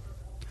supply.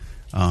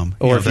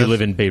 Or if you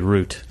live in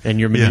Beirut and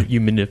your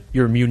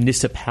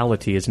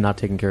municipality is not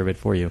taking care of it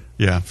for you.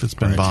 Yeah, if it's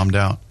been bombed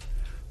out.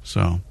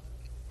 So,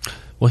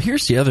 well,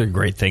 here's the other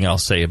great thing I'll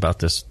say about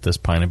this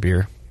pint of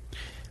beer.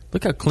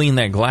 Look how clean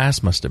that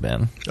glass must have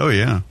been. Oh,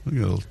 yeah.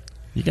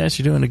 You guys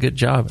are doing a good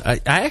job. I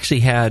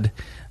actually had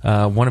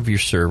one of your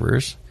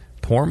servers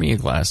pour me a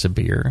glass of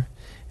beer,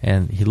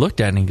 and he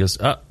looked at it and he goes,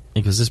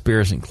 this beer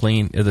isn't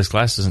clean. This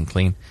glass isn't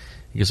clean.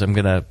 He goes, I'm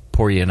going to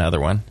pour you another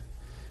one.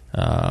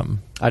 I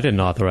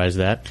didn't authorize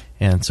that.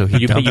 And so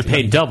you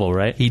paid double,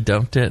 right? He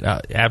dumped it.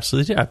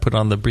 Absolutely. I put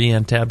on the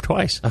Brienne tab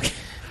twice. Okay.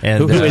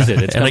 And, who is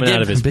it? It's coming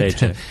out of his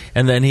paycheck.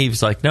 And then he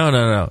was like,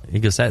 no. He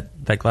goes,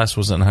 that glass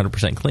wasn't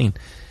 100% clean.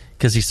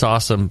 Because he saw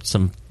some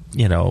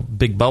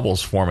big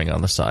bubbles forming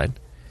on the side.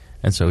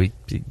 And so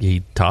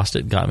he tossed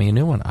it and got me a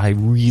new one. I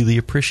really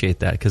appreciate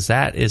that, because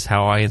that is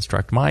how I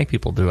instruct my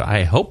people to do it.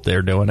 I hope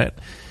they're doing it.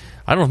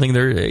 I don't think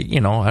they're,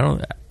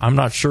 I'm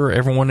not sure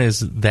everyone is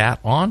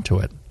that onto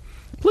it.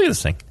 Look at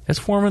this thing. It's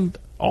forming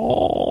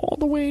all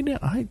the way down.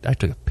 I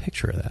took a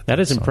picture of that. That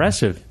is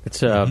impressive.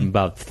 It's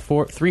about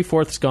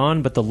 3/4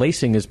 gone, but the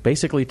lacing is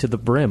basically to the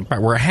brim.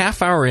 Right, we're a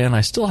half hour in.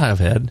 I still have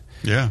head.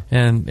 Yeah.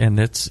 And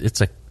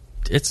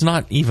it's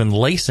not even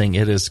lacing.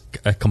 It is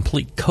a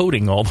complete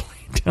coating all the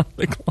way down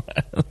the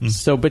glass.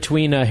 So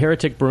between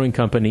Heretic Brewing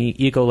Company,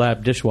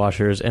 Ecolab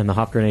dishwashers, and the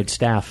Hop Grenade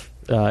staff,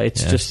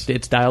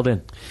 it's dialed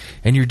in.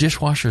 And your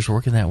dishwasher's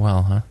working that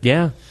well, huh?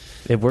 Yeah,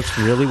 it works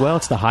really well.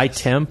 It's the high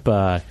temp,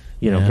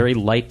 very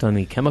light on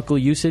the chemical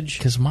usage.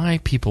 Because my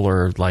people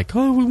are like,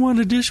 oh, we want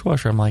a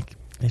dishwasher. I'm like,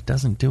 it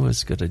doesn't do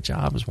as good a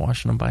job as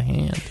washing them by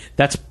hand.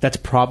 That's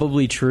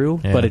probably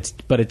true, yeah. but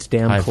it's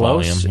damn high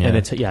close, volume, yeah. And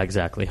it's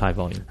exactly high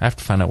volume. I have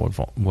to find out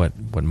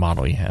what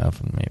model you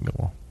have, and maybe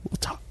we'll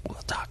talk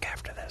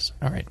after this.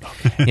 All right,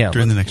 yeah.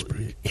 During the next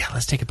break, yeah,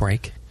 let's take a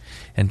break,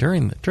 and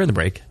during the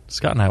break,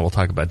 Scott and I will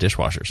talk about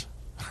dishwashers.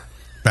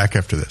 Back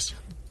after this.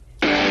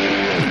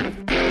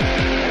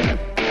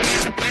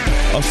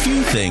 A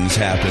few things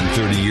happened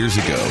 30 years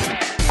ago.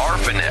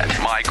 ARPANET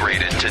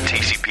migrated to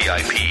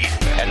TCP/IP,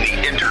 and the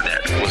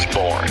Internet was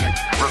born.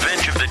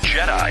 Revenge of the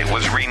Jedi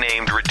was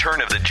renamed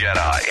Return of the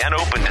Jedi and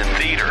opened in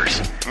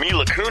theaters.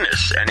 Mila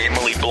Kunis and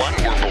Emily Blunt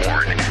were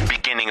born,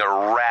 beginning a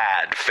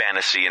rad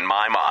fantasy in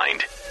my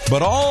mind.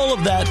 But all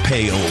of that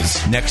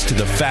pales next to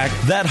the fact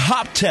that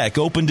HopTech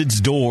opened its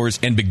doors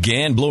and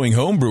began blowing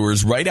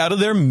homebrewers right out of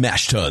their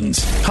mash tuns.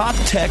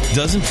 HopTech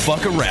doesn't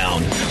fuck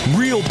around.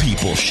 Real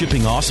people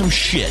shipping awesome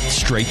shit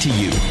straight to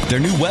you. Their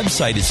new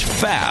website is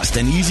fast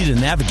and easy to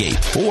navigate.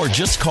 Or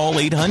just call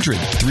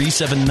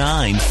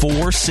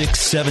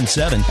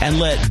 800-379-4677 and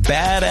let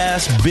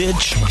badass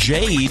bitch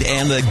Jade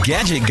and the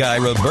gadget guy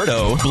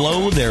Roberto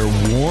blow their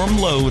warm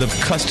load of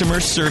customer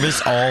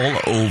service all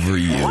over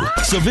you.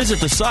 So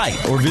visit the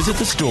site or visit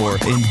the store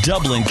in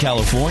Dublin,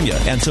 California,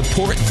 and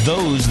support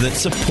those that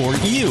support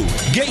you.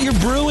 Get your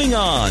brewing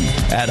on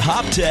at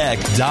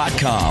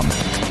hoptech.com.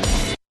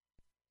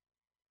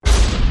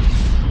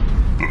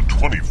 The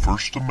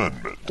 21st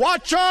Amendment.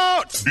 Watch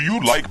out! Do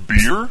you like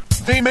beer?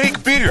 They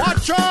make beer.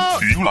 Watch out!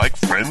 Do you like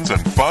friends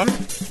and fun?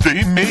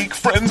 They make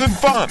friends and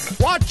fun.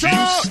 Watch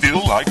out! Do you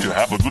still like to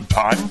have a good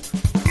time?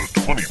 The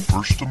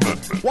 21st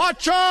Amendment.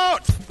 Watch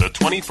out! The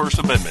 21st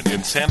Amendment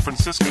in San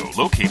Francisco,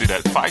 located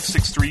at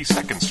 563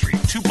 2nd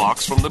Street, 2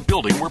 blocks from the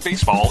building where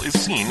baseball is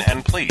seen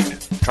and played.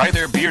 Try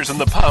their beers in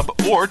the pub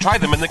or try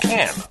them in the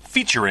can,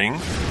 featuring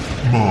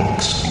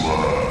Monk's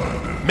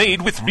Blood.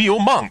 Made with real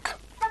monk.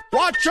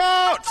 Watch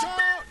out!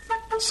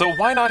 So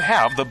why not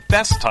have the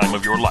best time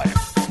of your life?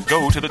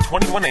 Go to the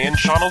 21A and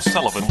Sean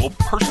O'Sullivan will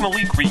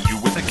personally greet you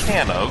with a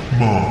can of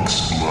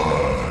Monk's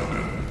Blood.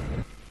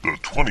 The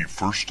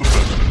 21st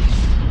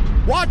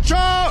Amendment. Watch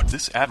out!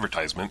 This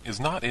advertisement is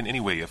not in any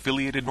way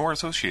affiliated nor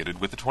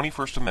associated with the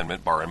 21st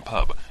Amendment Bar and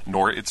Pub,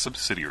 nor its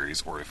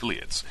subsidiaries or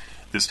affiliates.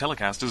 This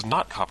telecast is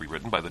not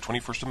copywritten by the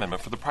 21st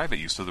Amendment for the private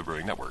use of the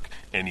Brewing Network.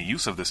 Any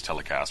use of this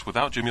telecast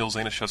without Jamil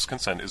Zainashev's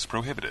consent is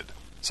prohibited.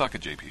 Suck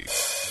it, JP.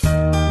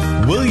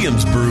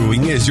 Williams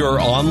Brewing is your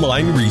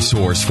online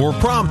resource for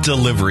prompt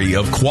delivery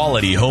of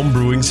quality home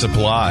brewing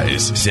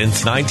supplies.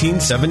 Since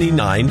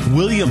 1979,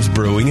 Williams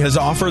Brewing has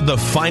offered the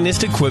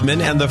finest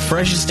equipment and the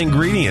freshest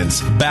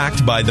ingredients,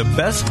 backed by the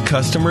best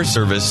customer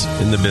service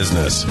in the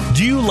business.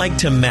 Do you like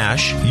to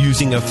mash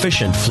using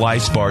efficient fly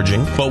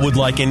sparging, but would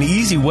like an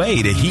easy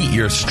way to heat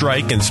your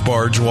strike and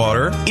sparge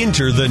water?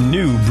 Enter the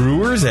new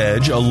Brewer's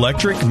Edge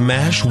electric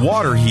mash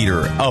water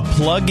heater, a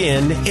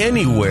plug-in,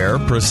 anywhere,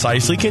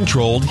 precisely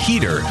controlled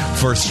heater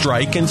for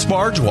strike and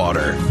sparge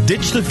water.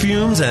 Ditch the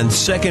fumes and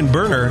second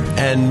burner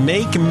and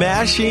make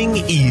mashing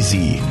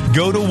easy.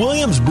 Go to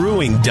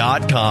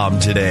williamsbrewing.com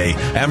today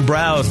and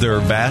browse their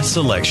vast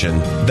selection.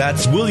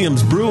 That's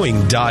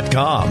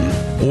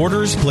williamsbrewing.com.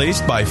 Orders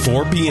placed by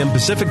 4 p.m.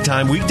 Pacific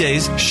Time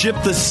weekdays ship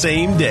the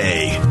same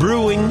day.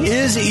 Brewing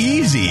is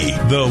easy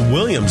the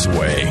Williams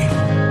way.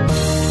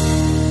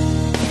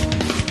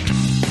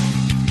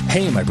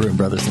 Hey, my brewing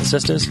brothers and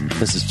sisters,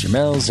 this is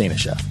Jamil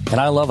Zainashev,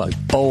 and I love a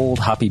bold,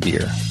 hoppy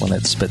beer, one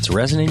that spits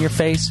resin in your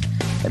face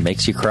and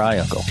makes you cry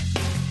uncle.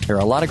 There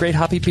are a lot of great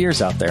hoppy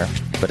beers out there,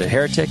 but at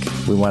Heretic,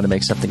 we want to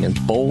make something as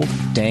bold,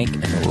 dank,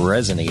 and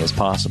resiny as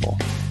possible.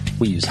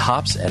 We use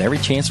hops at every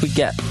chance we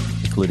get,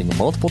 including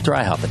multiple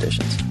dry hop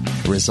additions.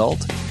 The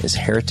result is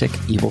Heretic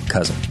Evil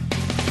Cousin.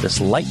 This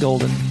light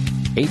golden,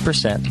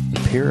 8%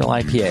 Imperial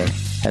IPA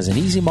has an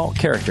easy malt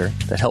character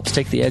that helps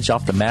take the edge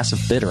off the massive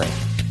bittering,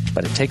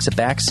 but it takes a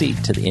back seat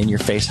to the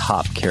in-your-face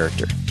hop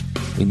character.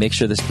 We make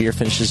sure this beer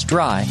finishes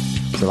dry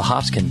so the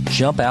hops can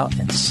jump out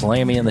and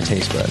slam you in the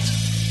taste buds.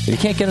 If you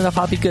can't get enough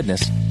hoppy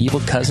goodness, Evil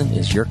Cousin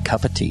is your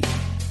cup of tea.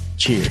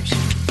 Cheers.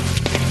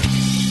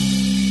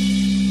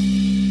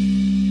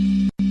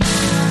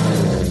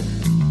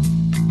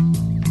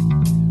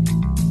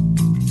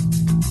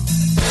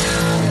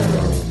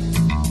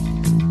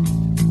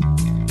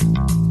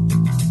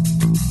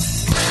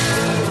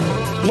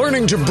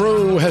 Learning to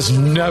brew has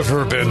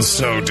never been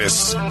so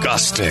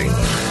disgusting.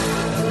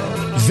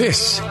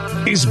 This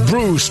is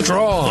Brew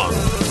Strong.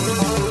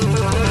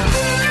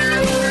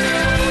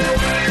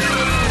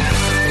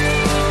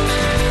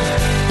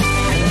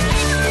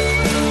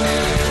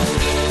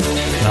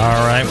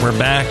 All right, we're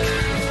back.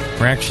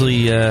 We're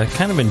actually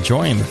kind of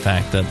enjoying the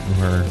fact that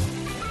we're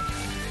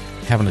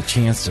having a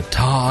chance to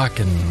talk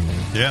and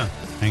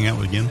hang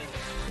out again,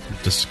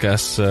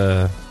 discuss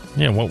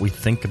what we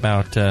think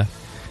about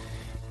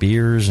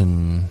beers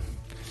and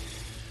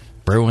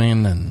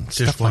brewing and dishwashers,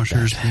 stuff like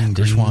that.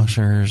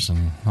 Dishwashers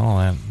and all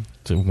that.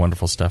 It's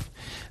wonderful stuff.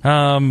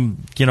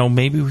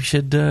 Maybe we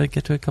should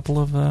get to a couple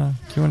of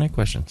Q&A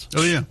questions.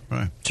 Oh, yeah.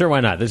 Right. Sure,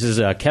 why not? This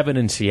is Kevin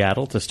in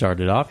Seattle to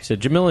start it off. He said,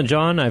 Jamil and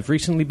John, I've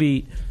recently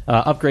been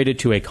upgraded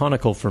to a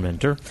conical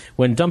fermenter.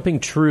 When dumping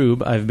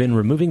trube, I've been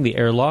removing the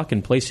airlock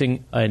and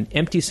placing an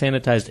empty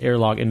sanitized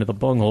airlock into the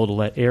bunghole to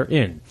let air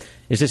in.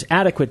 Is this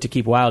adequate to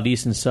keep wild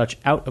yeast and such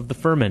out of the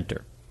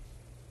fermenter?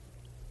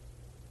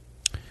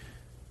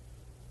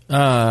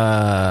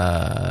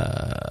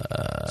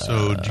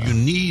 So do you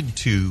need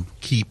to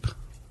keep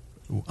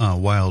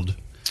wild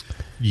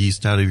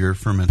yeast out of your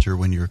fermenter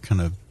when you're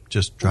kind of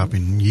just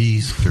dropping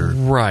yeast? Or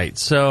Right.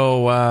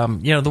 So,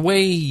 the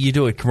way you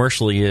do it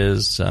commercially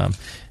is,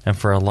 and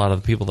for a lot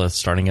of the people that's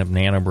starting up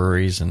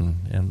nanobreweries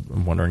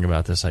and wondering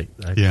about this, I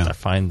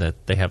find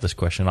that they have this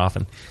question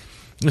often,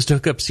 is to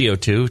hook up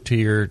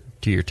CO2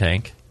 to your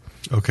tank.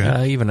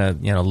 Okay. Even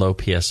a low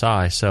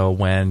PSI. So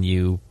when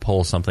you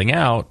pull something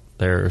out,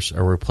 there's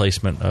a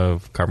replacement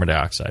of carbon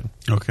dioxide.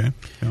 Okay.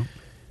 Yeah.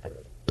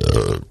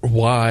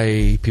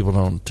 Why people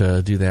don't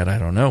do that, I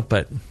don't know.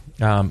 But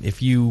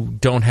if you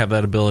don't have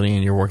that ability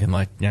and you're working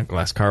like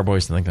glass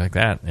carboys and things like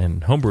that in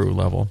homebrew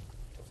level,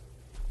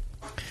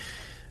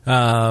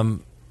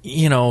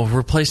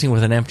 replacing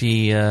with an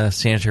empty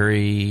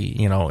sanitary,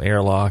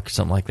 airlock,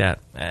 something like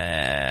that,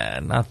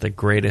 not the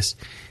greatest.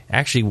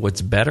 Actually,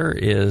 what's better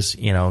is,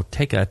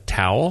 take a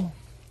towel.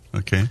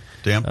 Okay,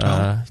 damp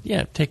towel.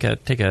 Take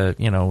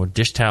a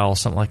dish towel,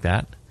 something like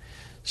that.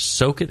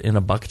 Soak it in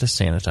a bucket of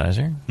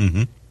sanitizer.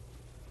 Mm-hmm.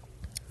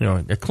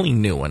 A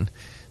clean new one.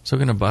 Soak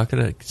it in a bucket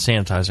of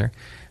sanitizer,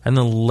 and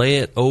then lay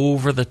it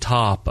over the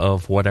top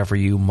of whatever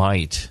you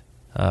might,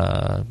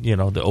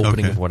 the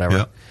opening of whatever.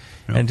 Yep.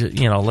 And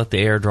let the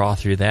air draw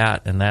through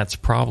that, and that's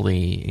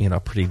probably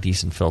a pretty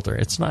decent filter.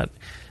 It's not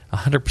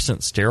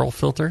 100% sterile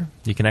filter.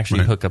 You can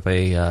actually hook up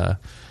a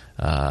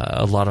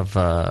lot of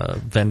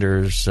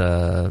vendors,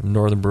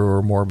 Northern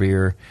Brewer, More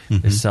Beer,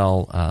 they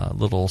sell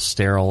little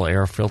sterile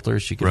air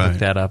filters. You can hook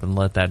that up and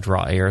let that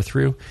draw air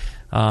through.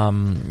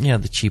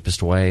 The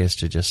cheapest way is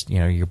to just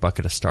your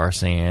bucket of Star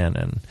Sand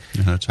and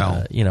a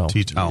towel,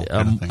 tea towel,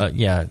 kind of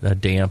thing. A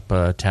damp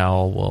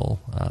towel will.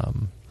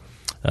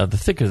 The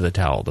thicker the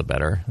towel, the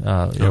better.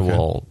 It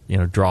will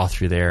draw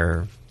through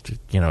there.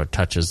 It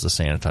touches the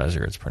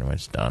sanitizer. It's pretty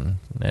much done,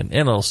 and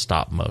it'll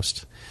stop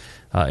most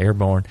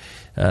airborne.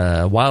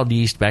 Wild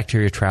yeast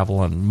bacteria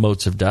travel on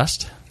motes of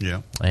dust. Yeah,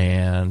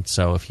 and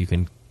so if you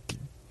can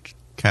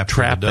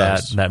trap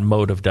that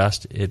mote of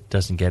dust, it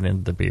doesn't get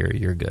into the beer.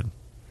 You're good.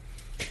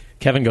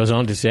 Kevin goes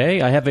on to say,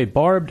 I have a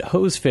barbed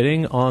hose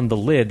fitting on the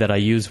lid that I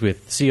use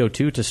with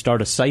CO2 to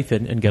start a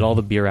siphon and get all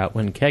the beer out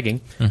when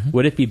kegging.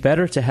 Would it be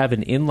better to have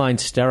an inline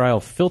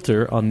sterile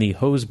filter on the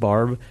hose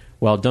barb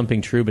while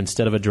dumping trub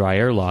instead of a dry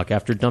airlock?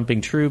 After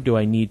dumping trub, do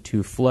I need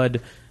to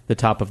flood the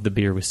top of the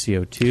beer with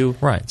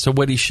CO2? Right. So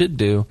what he should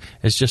do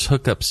is just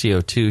hook up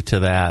CO2 to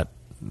that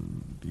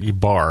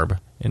barb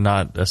and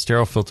not a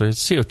sterile filter.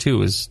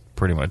 CO2 is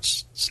pretty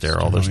much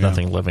sterile. There's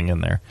nothing living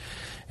in there.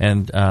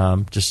 And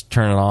just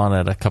turn it on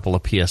at a couple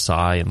of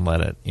PSI and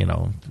let it,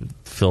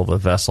 fill the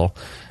vessel.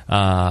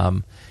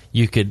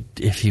 You could,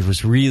 if he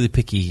was really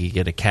picky, you could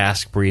get a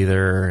cask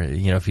breather,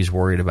 if he's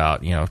worried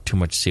about, too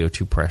much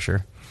CO2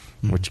 pressure,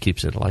 which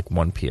keeps it at like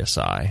 1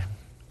 PSI.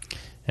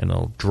 And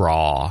it'll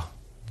draw,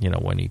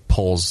 when he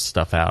pulls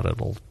stuff out,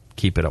 it'll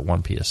keep it at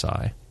 1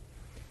 PSI.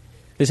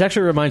 This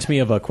actually reminds me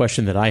of a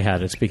question that I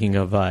had. Speaking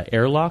of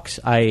airlocks,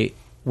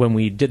 when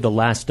we did the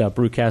last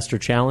Brewcaster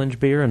Challenge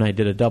beer and I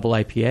did a double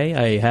IPA,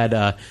 I had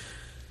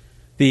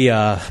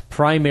the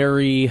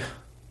primary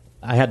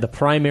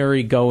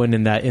going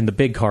in the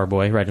big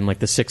carboy, right, in like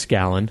the 6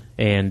 gallon,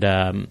 and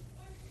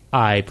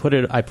I put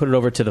it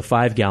over to the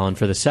 5 gallon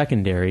for the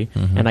secondary,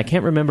 and I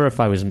can't remember if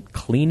I was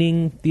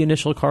cleaning the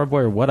initial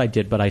carboy or what I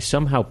did, but I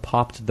somehow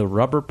popped the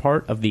rubber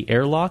part of the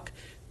airlock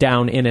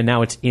down in, and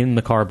now it's in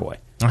the carboy.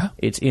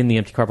 It's in the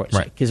empty carboy.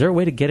 Right. Is there a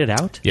way to get it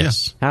out?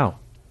 Yes. How?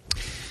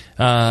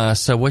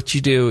 So what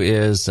you do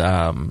is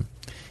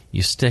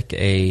you stick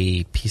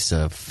a piece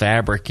of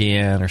fabric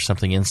in or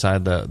something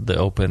inside the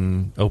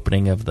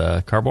opening of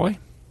the carboy,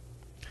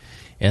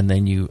 and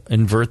then you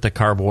invert the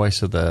carboy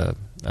so the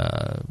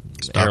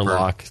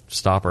airlock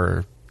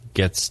stopper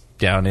gets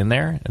down in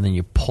there, and then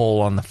you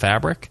pull on the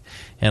fabric,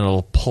 and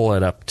it'll pull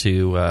it up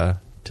to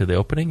the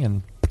opening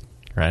and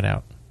right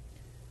out.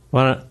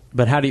 Well,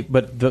 but how do you?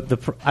 But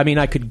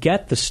I could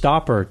get the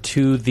stopper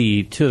to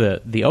the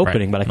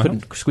opening, but I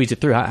couldn't squeeze it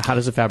through. How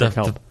does the fabric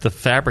help? The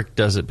fabric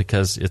does it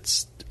because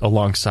it's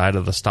alongside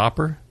of the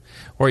stopper,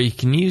 or you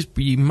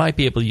might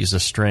be able to use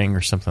a string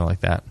or something like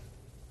that.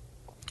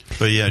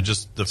 But yeah,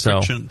 just the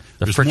friction.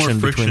 The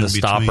friction between the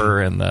stopper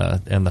and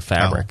the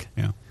fabric.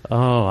 Yeah.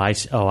 Oh, I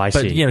see.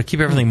 But keep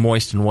everything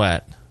moist and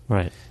wet,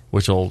 right?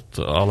 Which will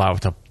allow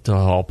it to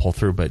all pull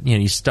through. But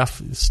you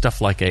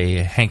stuff like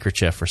a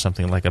handkerchief or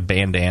something, like a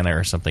bandana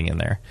or something in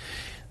there.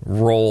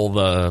 Roll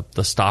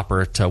the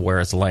stopper to where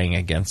it's laying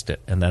against it,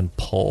 and then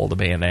pull the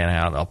bandana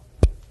out.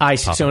 I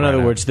see. So in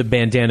other words, the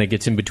bandana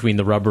gets in between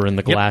the rubber and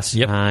the glass.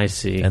 Yep. I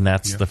see. And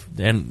that's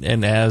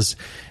and as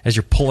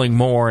you're pulling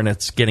more and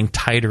it's getting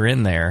tighter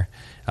in there,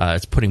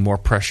 it's putting more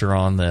pressure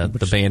on the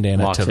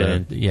bandana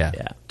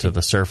to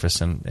the surface,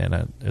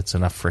 and it's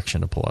enough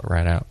friction to pull it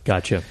right out.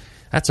 Gotcha.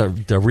 That's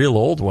the real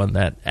old one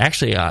that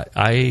actually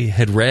I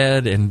had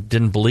read and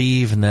didn't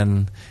believe, and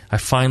then I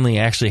finally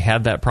actually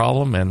had that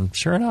problem, and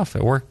sure enough,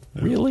 it worked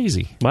real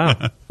easy. Wow.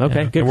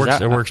 Okay, good.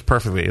 It works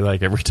perfectly,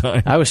 like every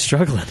time. I was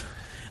struggling.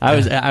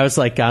 I was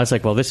like,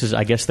 well, this is,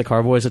 I guess the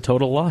carboy is a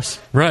total loss.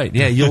 Right?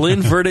 Yeah, you'll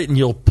invert it and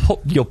you'll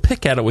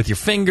pick at it with your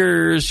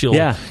fingers.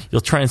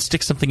 You'll try and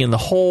stick something in the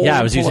hole. Yeah,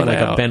 I was using like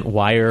a bent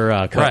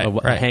wire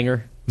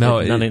hanger.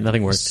 No,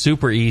 nothing worked.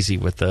 Super easy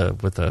with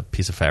a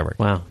piece of fabric.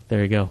 Wow,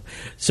 there you go.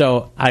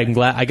 So I'm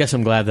glad. I guess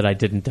I'm glad that I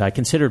didn't. I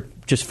considered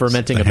just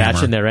fermenting a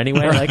batch in there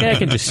anyway. Like I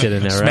can just sit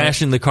in there,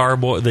 smashing the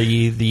carboy,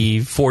 the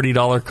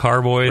 $40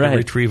 carboy to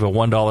retrieve a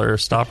 $1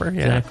 stopper.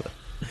 Yeah. Exactly.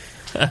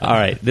 All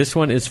right, this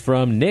one is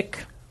from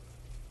Nick.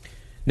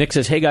 Nick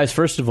says, "Hey guys,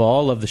 first of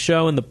all, love the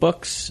show and the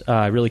books.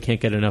 I really can't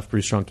get enough.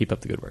 Brew Strong, keep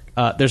up the good work.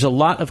 There's a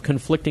lot of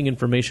conflicting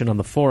information on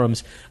the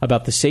forums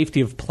about the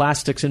safety of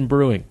plastics in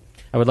brewing.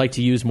 I would like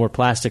to use more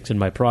plastics in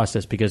my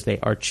process because they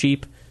are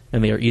cheap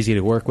and they are easy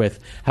to work with.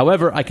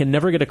 However, I can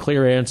never get a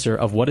clear answer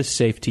of what is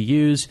safe to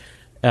use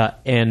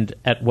and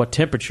at what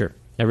temperature.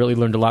 I really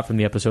learned a lot from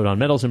the episode on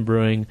metals in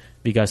brewing.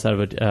 You guys thought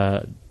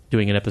about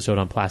doing an episode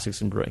on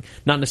plastics in brewing.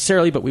 Not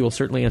necessarily, but we will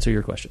certainly answer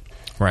your question."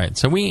 Right.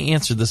 So we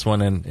answered this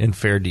one in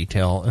fair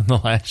detail in the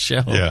last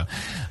show. Yeah.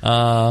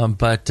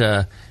 But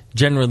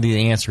generally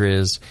the answer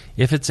is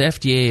if it's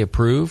FDA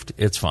approved,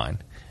 it's fine.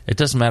 It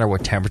doesn't matter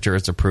what temperature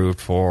it's approved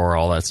for,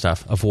 all that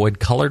stuff. Avoid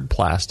colored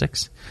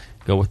plastics.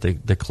 Go with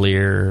the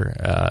clear,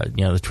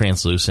 the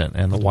translucent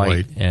and the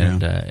white,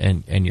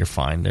 and you're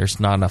fine. There's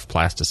not enough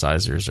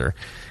plasticizers or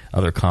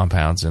other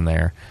compounds in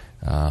there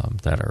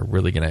that are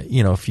really going to,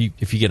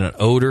 if you get an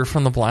odor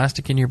from the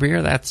plastic in your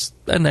beer, that's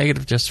a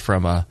negative just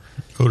from a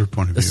odor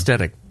point of view,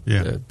 aesthetic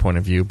point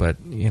of view. But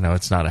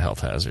it's not a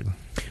health hazard.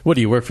 What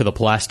do you work for the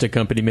plastic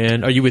company,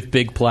 man? Are you with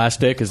Big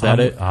Plastic? Is that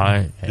it?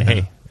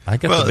 Hey. I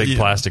got the big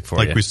plastic for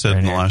you. Like we said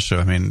in the last show,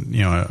 I mean,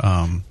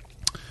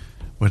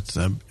 what's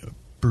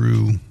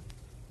Brew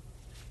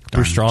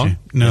Strong?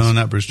 No,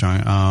 not Brew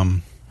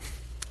Strong.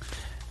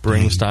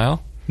 Brewing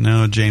Style?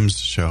 No, James'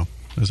 show,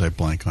 as I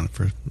blank on it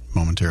for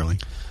momentarily.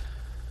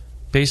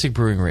 Basic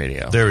Brewing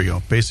Radio. There we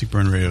go. Basic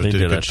Brewing Radio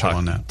did a good show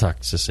on that.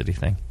 Toxicity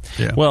thing.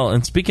 Yeah. Well,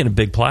 and speaking of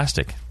big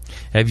plastic,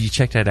 have you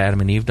checked out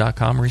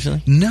adamandeve.com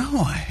recently? No,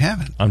 I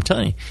haven't. I'm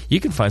telling you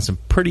can find some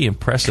pretty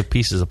impressive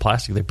pieces of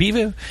plastic there.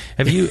 Bevo,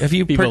 have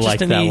you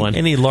purchased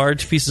any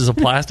large pieces of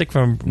plastic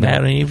from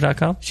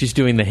adamandeve.com? She's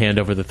doing the hand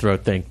over the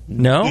throat thing.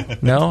 No.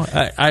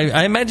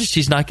 I imagine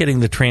she's not getting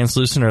the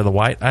translucent or the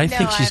white. I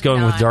think she's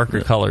going with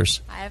darker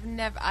colors.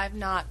 I've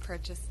not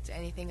purchased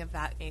anything of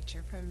that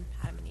nature from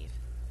Adam and Eve.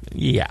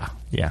 Yeah.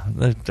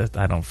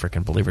 I don't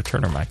freaking believe her.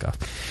 Turn her mic off.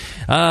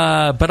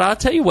 But I'll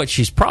tell you what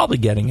she's probably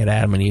getting at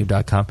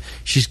adamandeve.com.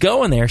 She's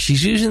going there.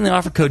 She's using the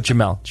offer code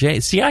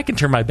Jamel. See, I can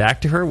turn my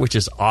back to her, which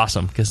is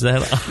awesome because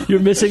then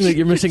you're missing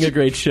a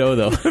great show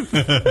though.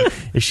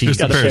 She's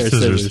got a pair of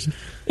scissors.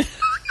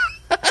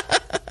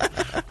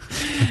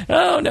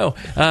 Oh, no.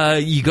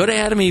 You go to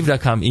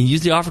adamandeve.com and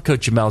use the offer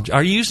code Jamel.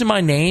 Are you using my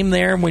name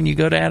there when you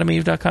go to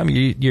adamandeve.com?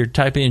 You're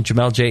typing in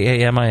Jamel,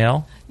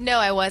 Jamil? No,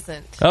 I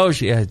wasn't. Oh,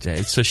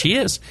 so she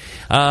is.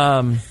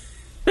 You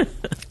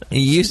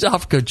use the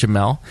offer code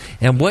Jamel,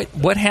 and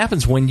what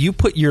happens when you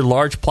put your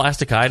large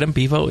plastic item,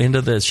 Bevo,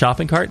 into the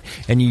shopping cart,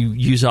 and you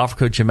use offer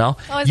code Jamel?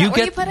 Oh, is that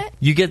where you put it?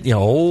 You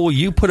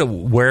put it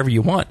wherever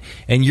you want,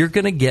 and you're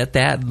going to get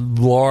that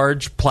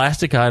large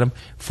plastic item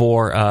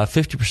for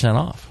 50%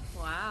 off.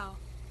 Wow.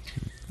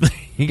 There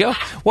you go.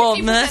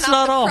 Well, that's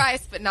not all.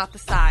 Price, but not the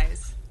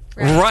size.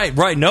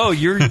 Right. No,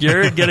 you're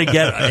going to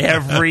get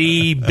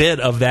every bit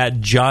of that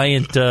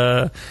giant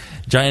donger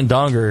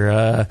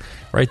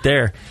right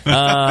there,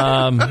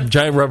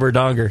 giant rubber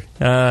donger.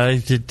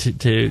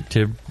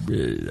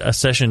 To a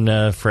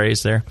session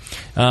phrase there,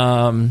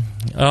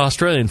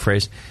 Australian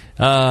phrase.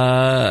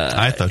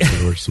 I thought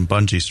there were some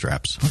bungee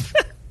straps.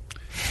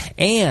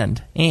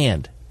 and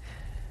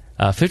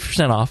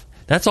 50% off.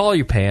 That's all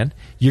you're paying.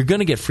 You're going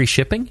to get free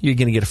shipping. You're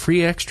going to get a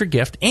free extra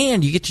gift.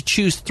 And you get to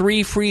choose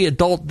 3 free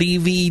adult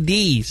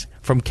DVDs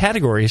from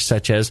categories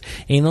such as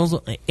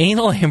anal,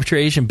 amateur,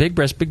 Asian, big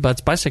breasts, big butts,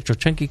 bisexual,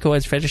 chunky,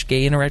 co-eds, fetish,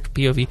 gay, interactive,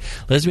 POV,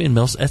 lesbian,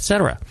 MILFs,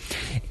 etc.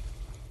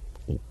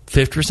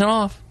 50%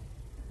 off.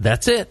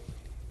 That's it.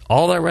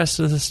 All that rest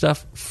of the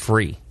stuff,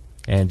 free.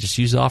 And just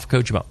use the offer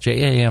code Jamil,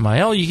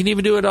 Jamil. You can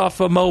even do it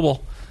off of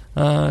mobile.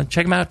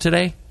 Check them out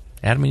today,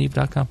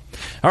 adamandeve.com.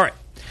 All right.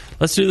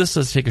 Let's do this.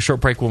 Let's take a short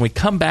break. When we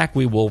come back,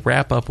 we will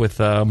wrap up with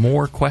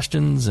more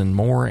questions and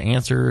more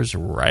answers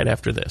right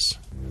after this.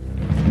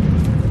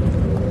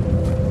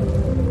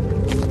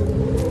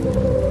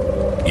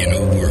 In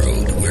a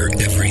world where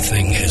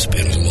everything has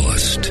been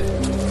lost.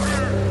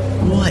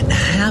 What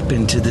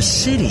happened to the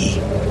city?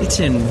 It's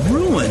in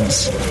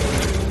ruins.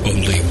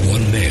 Only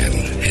one man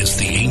has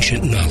the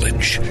ancient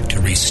knowledge to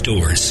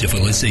restore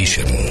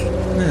civilization.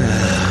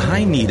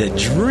 I need a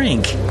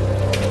drink.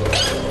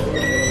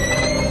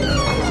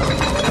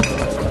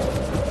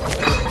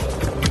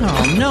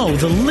 Oh no,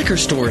 the liquor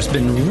store's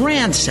been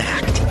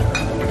ransacked.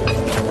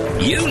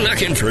 You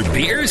looking for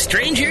beer,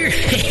 stranger?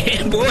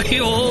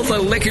 Boy, all the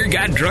liquor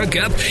got drunk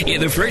up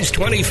in the first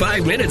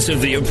 25 minutes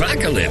of the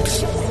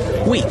apocalypse.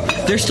 Wait,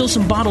 there's still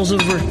some bottles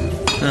over...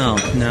 Oh,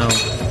 no.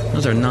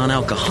 Those are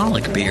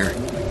non-alcoholic beer.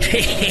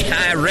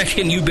 I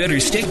reckon you better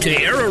stick to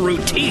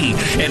arrowroot tea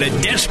and a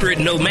desperate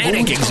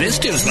nomadic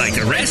existence like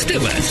the rest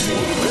of us.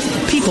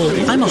 People,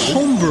 I'm a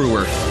home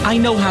brewer. I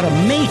know how to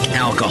make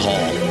alcohol.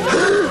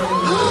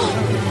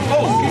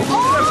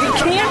 It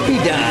can't be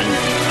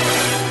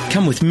done.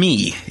 Come with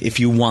me if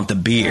you want the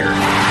beer. Okay,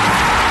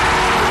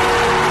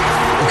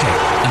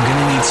 I'm going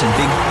to need some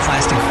big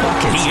plastic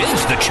buckets. He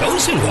is the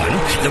chosen one.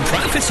 The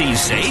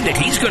prophecies say that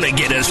he's going to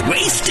get us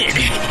wasted.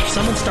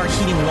 Someone start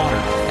heating water.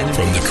 And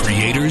From the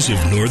creators of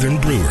Northern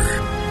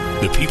Brewer,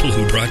 the people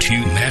who brought you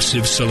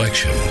massive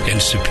selection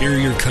and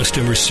superior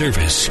customer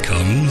service,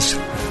 comes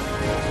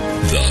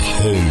the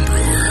Home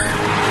Brewer.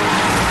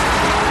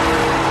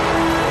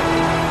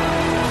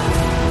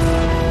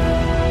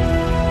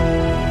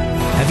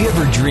 Have you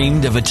ever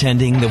dreamed of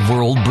attending the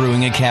World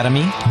Brewing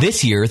Academy?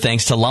 This year,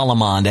 thanks to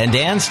Lalamond and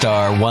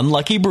Danstar, one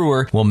lucky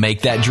brewer will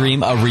make that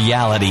dream a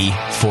reality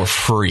for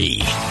free.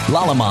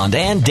 Lalamond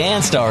and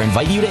Danstar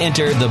invite you to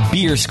enter the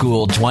Beer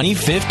School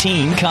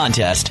 2015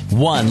 contest.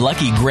 One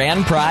lucky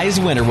grand prize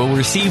winner will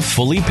receive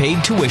fully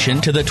paid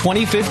tuition to the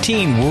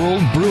 2015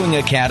 World Brewing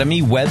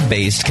Academy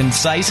web-based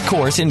concise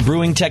course in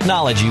brewing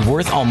technology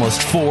worth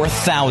almost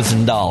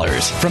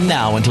 $4,000. From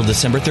now until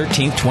December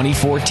 13th,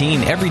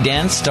 2014, every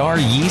Danstar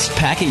yeast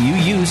packet you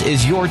use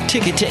is your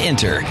ticket to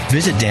enter.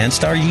 Visit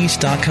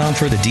danstaryeast.com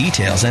for the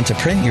details and to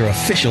print your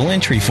official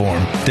entry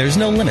form. There's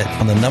no limit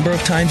on the number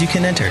of times you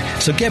can enter,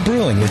 so get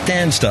brewing with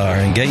Danstar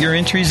and get your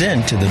entries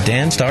in to the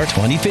Danstar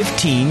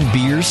 2015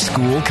 Beer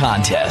School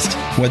Contest.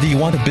 Whether you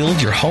want to build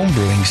your home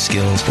brewing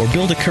skills or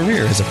build a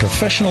career as a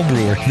professional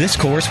brewer, this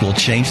course will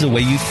change the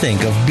way you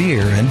think of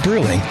beer and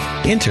brewing.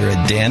 Enter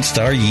at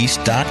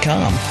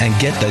danstaryeast.com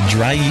and get the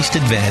dry yeast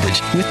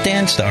advantage with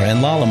Danstar and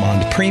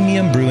Lalamond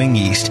Premium Brewing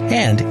Yeast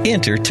and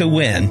enter to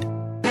win.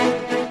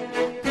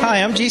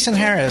 Hi, I'm Jason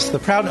Harris, the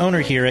proud owner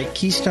here at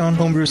Keystone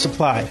Homebrew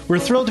Supply. We're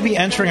thrilled to be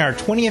entering our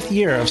 20th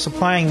year of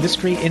supplying this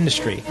great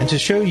industry. And to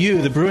show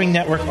you, the Brewing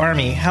Network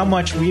Army, how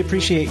much we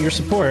appreciate your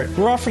support,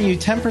 we're offering you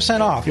 10%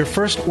 off your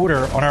first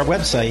order on our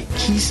website,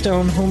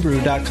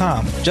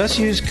 KeystoneHomebrew.com. Just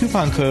use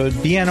coupon code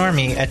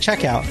BNARMY at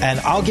checkout, and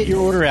I'll get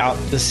your order out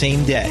the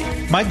same day.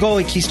 My goal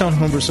at Keystone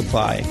Homebrew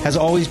Supply has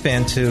always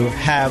been to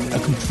have a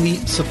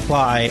complete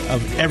supply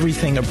of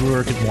everything a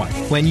brewer could want.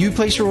 When you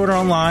place your order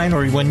online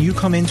or when you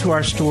come into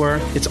our store,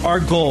 it's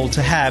our goal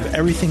to have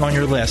everything on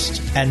your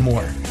list and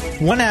more.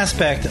 One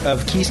aspect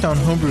of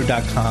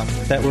KeystoneHomebrew.com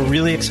that we're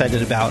really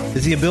excited about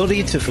is the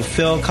ability to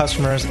fulfill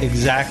customers'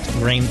 exact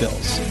grain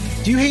bills.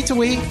 Do you hate to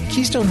wait?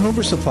 Keystone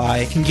Homebrew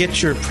Supply can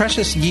get your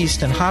precious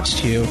yeast and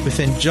hops to you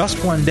within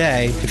just one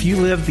day if you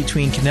live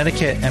between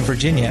Connecticut and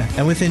Virginia,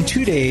 and within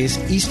 2 days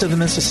east of the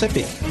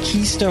Mississippi.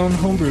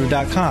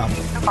 KeystoneHomebrew.com.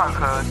 Coupon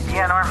code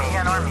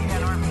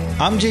BNARMY.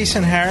 I'm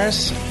Jason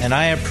Harris, and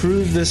I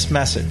approve this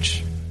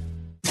message.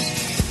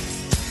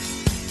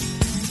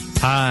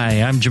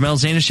 Hi, I'm Jamel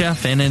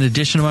Zanishev, and in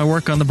addition to my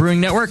work on the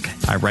Brewing Network,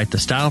 I write the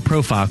Style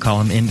Profile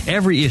column in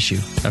every issue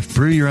of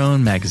Brew Your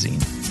Own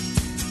magazine.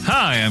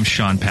 Hi, I'm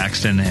Sean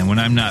Paxton, and when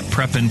I'm not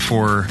prepping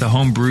for the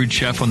Home Brewed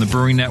Chef on the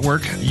Brewing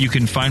Network, you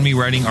can find me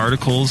writing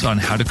articles on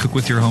how to cook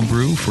with your home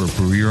brew for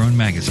Brew Your Own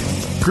magazine.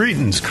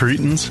 Greetings,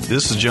 cretins.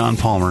 This is John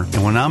Palmer,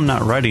 and when I'm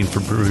not writing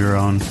for Brew Your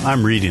Own,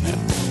 I'm reading it.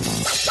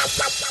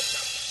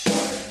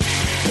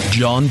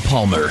 John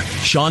Palmer,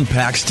 Sean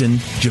Paxton,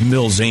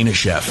 Jamil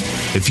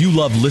Zanishev. If you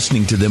love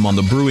listening to them on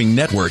the Brewing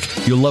Network,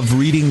 you'll love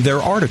reading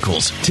their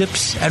articles,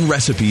 tips, and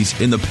recipes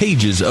in the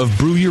pages of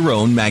Brew Your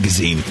Own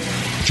magazine.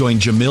 Join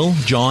Jamil,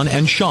 John,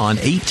 and Sean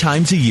 8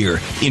 times a year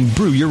in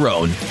Brew Your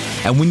Own.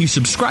 And when you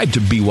subscribe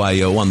to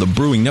BYO on the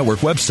Brewing Network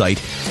website,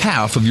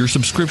 half of your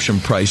subscription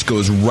price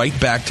goes right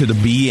back to the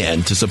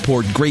BN to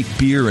support great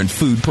beer and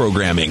food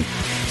programming.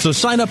 So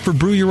sign up for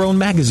Brew Your Own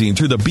magazine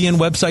through the BN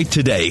website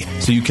today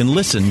so you can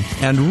listen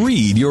and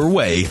read your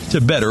way to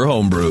better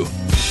homebrew.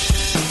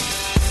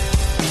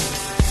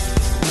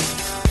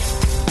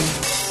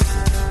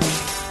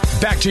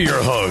 Back to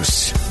your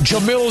hosts,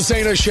 Jamil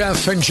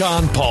Zanishev and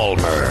John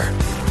Palmer.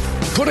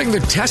 Putting the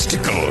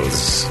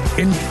testicles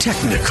in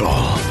technical.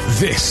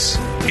 This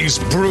is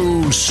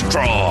Brew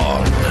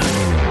Strong.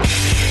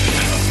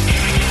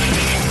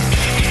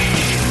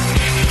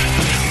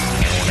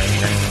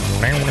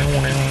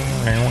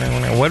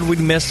 What did we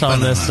miss on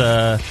this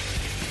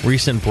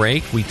recent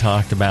break? We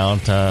talked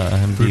about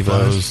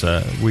Bevo's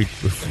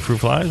fruit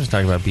flies. We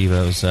talked about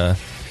Bevo's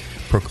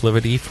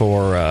proclivity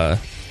for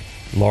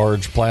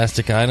large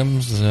plastic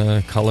items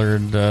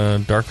colored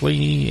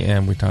darkly,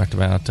 and we talked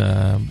about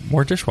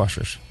more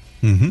dishwashers.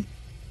 Mm-hmm.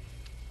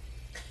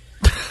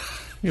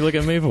 You look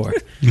at me for?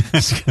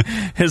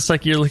 It's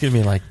like you're looking at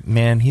me like,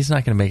 man, he's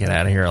not going to make it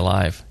out of here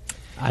alive.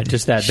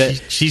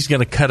 She's going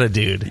to cut a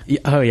dude.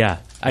 Oh yeah,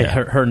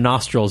 her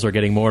nostrils are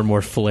getting more and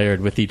more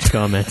flared with each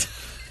comment.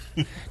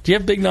 Do you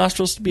have big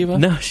nostrils, Bevo?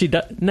 No, she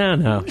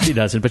No, she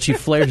doesn't. But she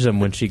flares them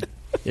when she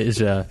is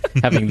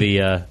having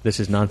the "this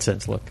is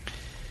nonsense" look.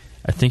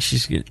 I think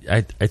she's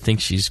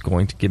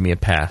going to give me a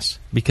pass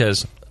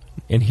because,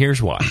 and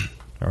here's why.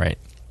 All right,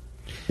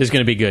 this is going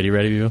to be good. You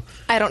ready, Bevo?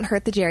 I don't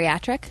hurt the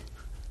geriatric.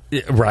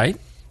 Right.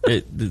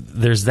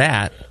 there's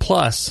that,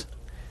 plus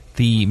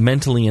the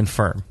mentally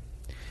infirm.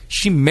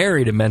 She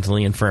married a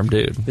mentally infirm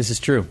dude. This is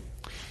true.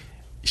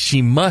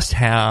 She must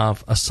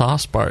have a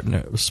soft spot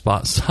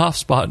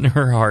in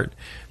her heart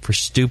for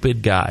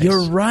stupid guys.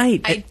 You're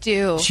right. I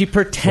do. She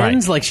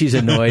pretends like she's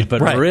annoyed,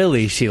 but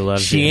really she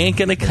loves She you. ain't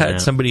going to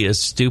cut somebody as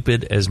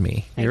stupid as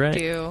me. You're right.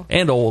 do.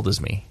 And old as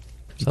me.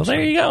 So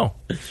there you go.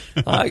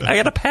 I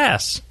got a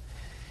pass.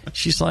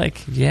 She's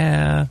like,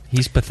 yeah,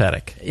 he's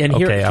pathetic. And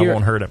I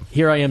won't hurt him.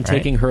 Here I am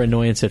taking her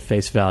annoyance at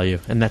face value,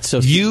 and that's so.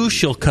 You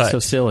shall cut. So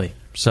silly.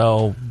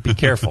 So be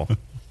careful,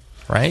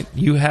 right?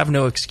 You have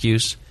no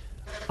excuse.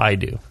 I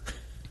do.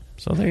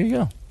 So there you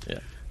go. Yeah.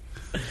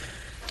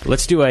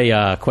 Let's do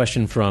a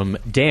question from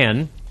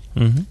Dan,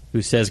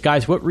 who says,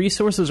 guys, what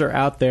resources are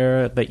out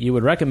there that you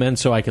would recommend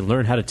so I can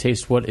learn how to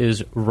taste what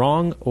is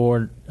wrong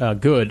or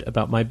good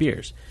about my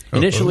beers?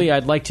 Initially,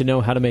 I'd like to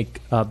know how to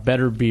make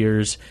better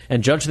beers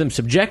and judge them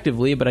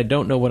subjectively, but I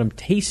don't know what I'm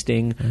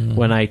tasting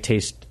when I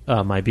taste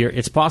my beer.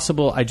 It's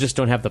possible I just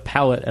don't have the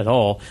palate at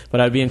all, but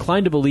I'd be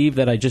inclined to believe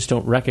that I just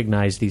don't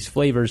recognize these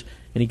flavors.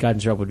 Any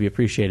guidance or help would be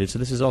appreciated. So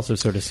this is also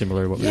sort of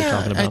similar to what we were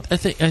talking about. I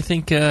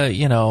think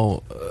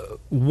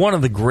one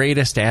of the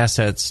greatest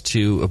assets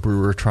to a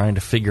brewer trying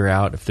to figure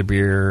out if their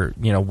beer,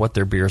 what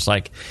their beer is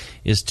like,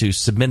 is to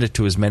submit it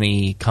to as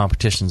many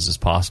competitions as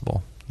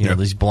possible.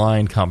 These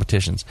blind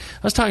competitions. I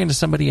was talking to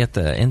somebody at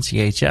the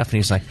NCHF, and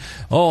he's like,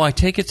 I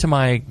take it to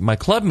my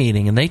club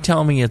meeting, and they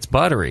tell me it's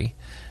buttery.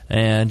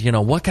 And,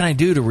 what can I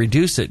do to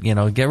reduce it,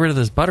 get rid of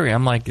this buttery?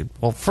 I'm like,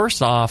 well,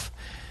 first off,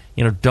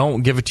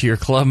 don't give it to your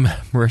club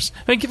members.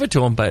 I mean, give it to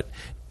them, but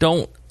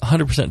don't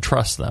 100%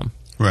 trust them.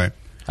 Right.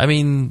 I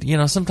mean,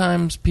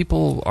 sometimes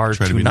people are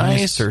too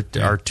nice or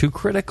are too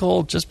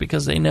critical just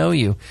because they know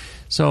you.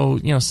 So,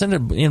 send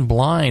it in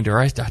blind. Or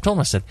I told him,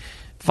 I said,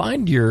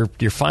 find your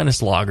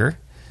finest lager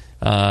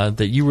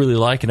that you really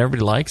like and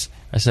everybody likes.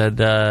 I said,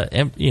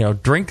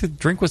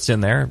 drink what's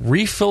in there,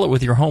 refill it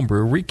with your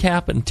homebrew,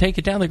 recap it, and take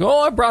it down. They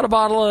go, I brought a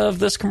bottle of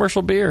this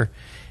commercial beer,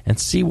 and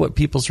see what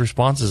people's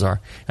responses are.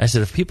 And I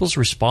said, if people's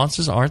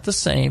responses aren't the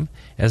same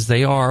as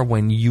they are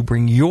when you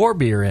bring your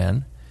beer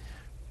in,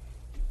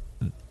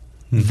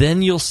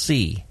 then you'll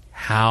see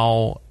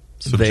how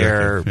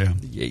they're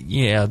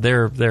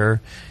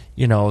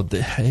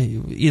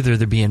either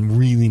they're being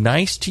really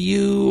nice to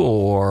you,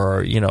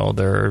 or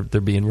they're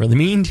being really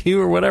mean to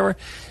you, or whatever.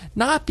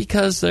 Not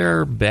because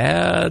they're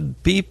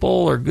bad people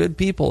or good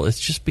people. It's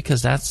just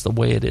because that's the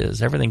way it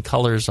is. Everything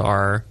colors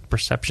our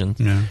perception.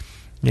 Yeah.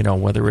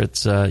 Whether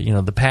it's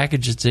the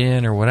package it's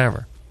in or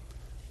whatever.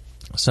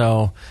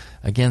 So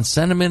again,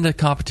 send them into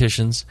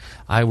competitions.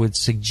 I would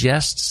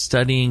suggest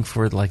studying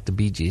for like the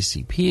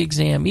BJCP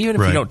exam. Even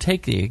if you don't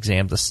take the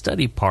exam, the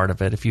study part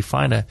of it, if you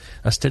find a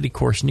study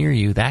course near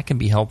you, that can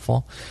be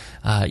helpful.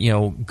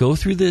 Go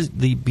through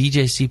the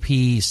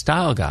BJCP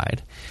style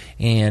guide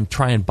and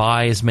try and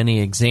buy as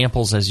many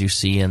examples as you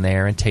see in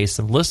there and taste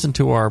them. Listen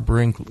to our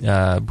Brewing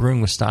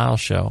with Style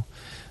show,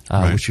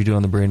 which we do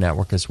on the Brewing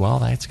Network as well.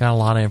 That's got a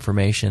lot of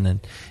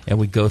information, and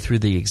we go through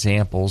the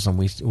examples, and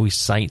we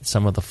cite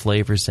some of the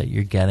flavors that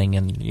you're getting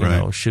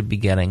and should be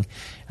getting.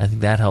 I think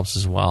that helps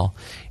as well.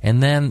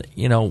 And then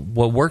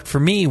what worked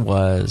for me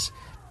was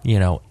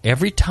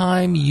every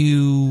time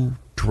you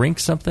drink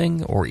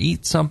something or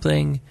eat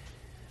something,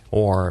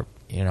 or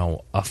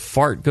a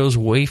fart goes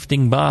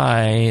wafting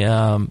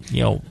by,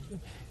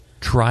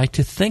 try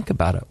to think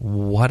about it.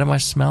 What am I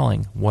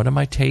smelling? What am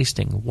I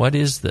tasting? What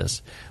is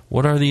this?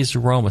 What are these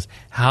aromas?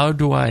 How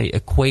do I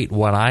equate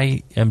what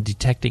I am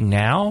detecting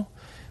now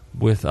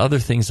with other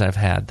things I've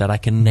had that I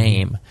can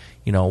name?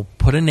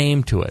 Put a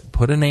name to it.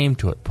 Put a name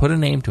to it. Put a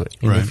name to it.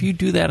 And if you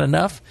do that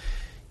enough,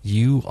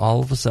 you all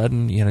of a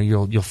sudden,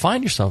 you'll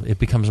find yourself. It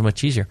becomes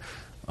much easier.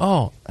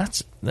 Oh,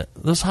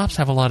 those hops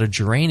have a lot of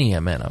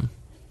geranium in them.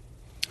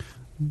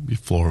 Be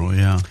floral,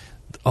 yeah.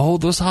 Oh,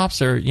 those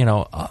hops are,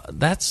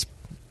 that's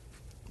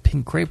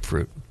pink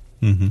grapefruit.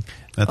 Mm-hmm.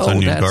 That's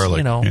onion,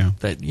 garlic.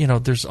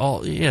 There's all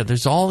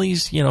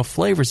these,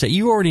 flavors that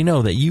you already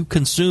know that you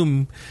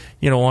consume,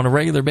 on a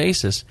regular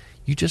basis.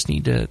 You just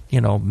need to,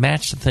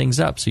 match the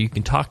things up so you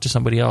can talk to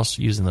somebody else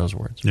using those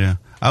words. Yeah.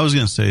 I was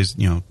going to say,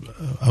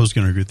 I was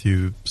going to agree with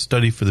you.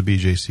 Study for the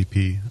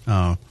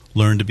BJCP.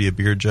 Learn to be a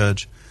beer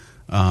judge.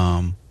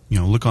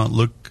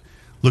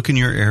 Look in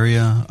your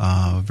area.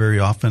 Very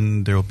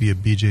often there will be a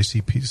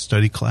BJCP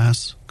study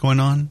class going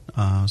on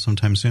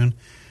sometime soon.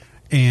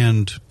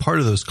 And part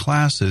of those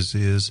classes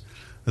is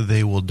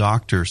they will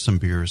doctor some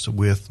beers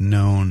with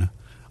known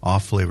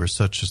off flavors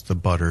such as the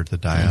butter, the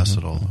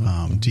diacetyl,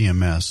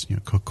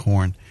 DMS, cooked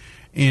corn.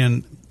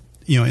 And,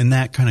 in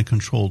that kind of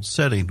controlled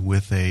setting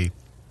with a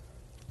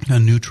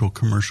neutral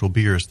commercial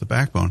beer as the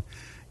backbone,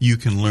 you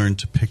can learn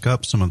to pick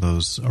up some of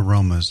those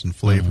aromas and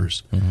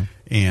flavors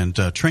and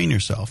train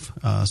yourself.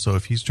 So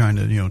if he's trying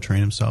to,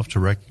 train himself to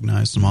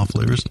recognize some off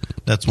flavors,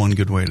 that's one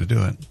good way to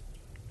do it.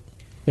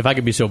 If I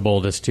could be so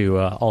bold as to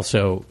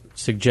also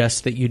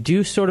suggest that you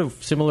do sort of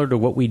similar to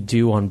what we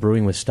do on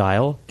Brewing with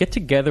Style. Get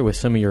together with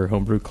some of your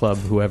homebrew club,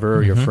 whoever,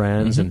 or your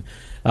friends, and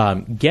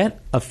get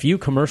a few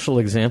commercial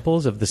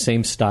examples of the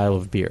same style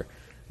of beer.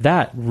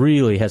 That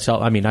really has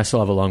helped. I mean, I still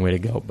have a long way to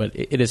go, but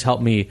it has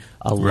helped me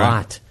a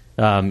lot.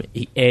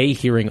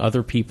 Hearing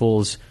other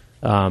people's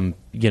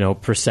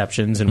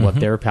perceptions and what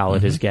their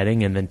palate is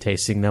getting, and then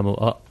tasting them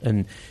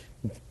and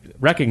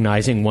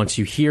recognizing once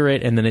you hear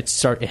it, and then it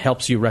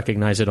helps you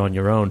recognize it on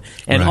your own,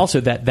 and also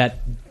that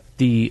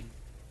the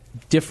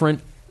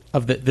different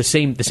of the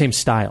same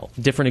style,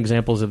 different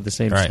examples of the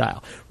same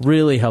style,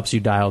 really helps you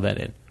dial that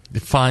in.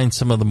 Find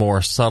some of the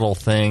more subtle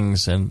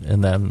things, and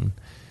then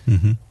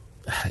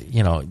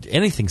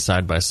anything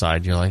side by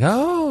side, you're like,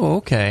 oh,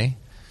 okay.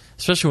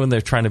 Especially when they're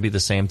trying to be the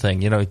same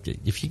thing.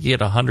 If you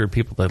get 100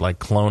 people that like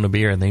clone a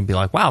beer, and they'd be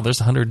like, wow, there's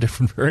 100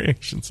 different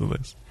variations of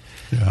this.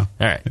 Yeah.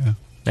 All right. Yeah.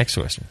 Next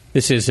question.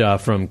 This is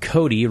from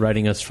Cody,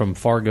 writing us from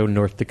Fargo,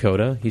 North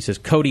Dakota. He says,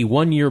 Cody,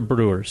 1-year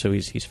brewer, so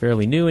he's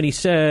fairly new, and he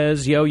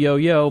says,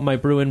 yo, my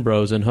brewin'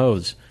 bros and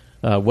hoes.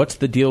 What's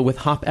the deal with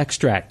hop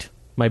extract?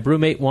 My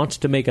brewmate wants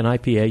to make an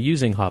IPA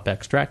using hop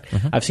extract.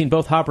 I've seen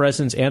both hop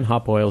resins and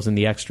hop oils in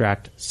the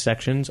extract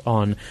sections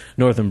on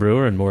Northern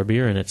Brewer and More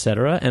Beer and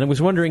etc., and I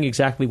was wondering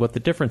exactly what the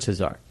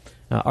differences are.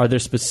 Are there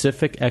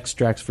specific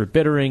extracts for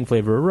bittering,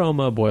 flavor,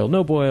 aroma, boil,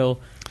 no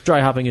boil,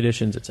 dry hopping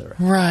additions, etc.?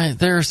 Right.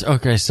 We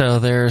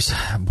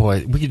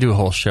could do a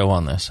whole show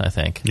on this, I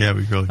think. Yeah,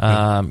 we really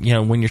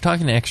could. When you're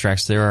talking to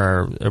extracts, there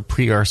are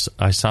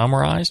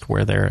pre-isomerized,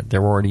 where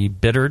they're already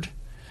bittered,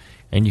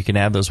 and you can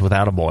add those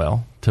without a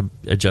boil to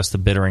adjust the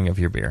bittering of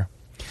your beer.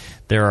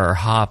 There are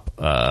hop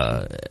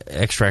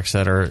extracts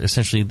that are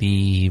essentially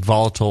the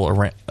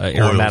volatile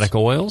aromatic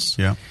oils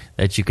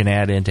that you can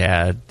add in to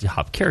add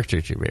hop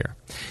character to your beer.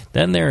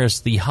 Then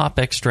there's the hop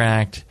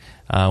extract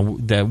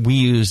that we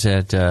use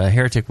at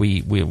Heretic.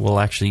 We will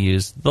actually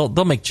use,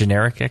 they'll make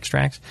generic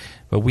extracts,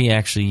 but we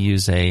actually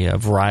use a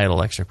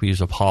varietal extract. We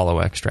use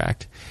Apollo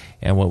extract.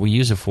 And what we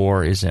use it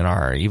for is in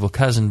our Evil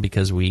Cousin,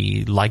 because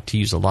we like to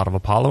use a lot of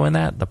Apollo in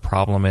that. The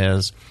problem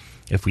is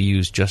if we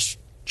use just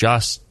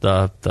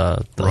the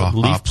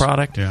leaf hops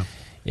product,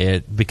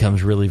 it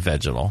becomes really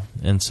vegetal.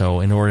 And so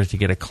in order to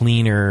get a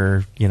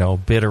cleaner,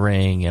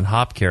 bittering and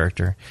hop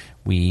character,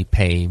 we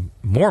pay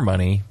more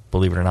money,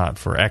 believe it or not,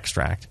 for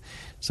extract.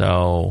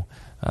 So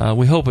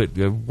we hope it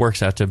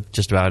works out to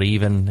just about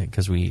even,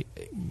 because we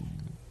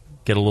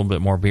get a little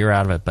bit more beer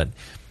out of it, but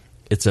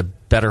it's a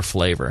better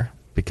flavor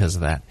because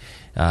of that.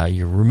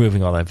 You're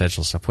removing all that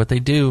vegetable stuff. What they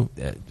do,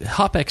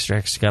 hop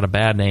extracts got a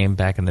bad name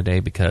back in the day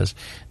because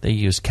they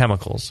use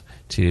chemicals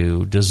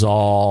to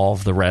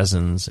dissolve the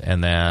resins,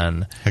 and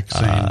then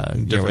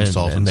hexane, different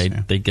solvents.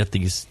 And they get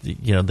these,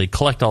 they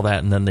collect all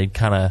that, and then they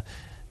kind of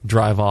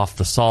drive off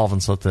the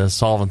solvents, let the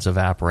solvents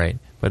evaporate,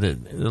 but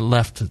it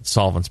left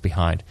solvents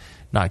behind.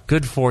 Not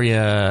good for you.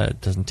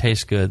 It doesn't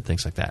taste good.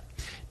 Things like that.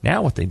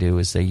 Now what they do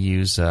is they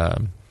use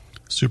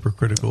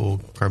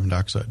supercritical carbon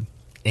dioxide.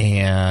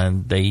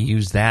 And they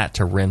use that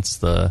to rinse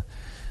the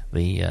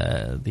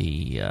resins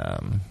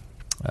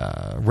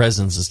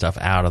and stuff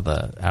out of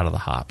the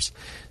hops.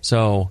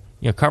 So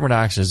carbon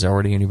dioxide is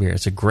already in your beer.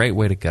 It's a great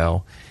way to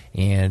go,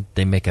 and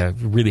they make a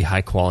really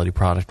high quality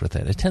product with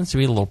it. It tends to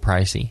be a little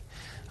pricey,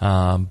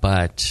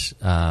 but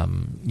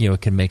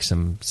it can make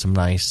some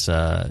nice.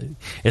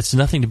 It's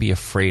nothing to be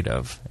afraid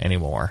of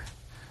anymore.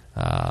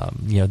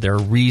 There are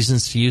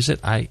reasons to use it.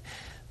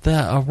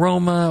 The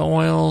aroma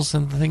oils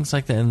and things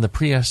like that, and the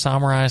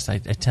pre-isomerized, I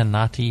tend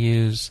not to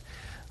use.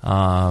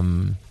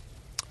 The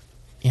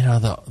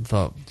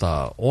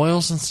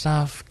oils and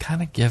stuff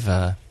kind of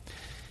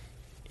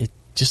it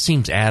just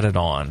seems added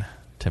on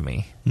to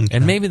me. Okay.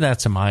 And maybe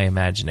that's in my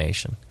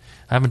imagination.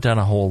 I haven't done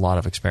a whole lot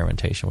of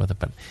experimentation with it,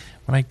 but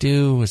when I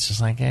do, it's just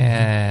like,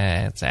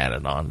 it's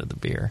added on to the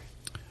beer.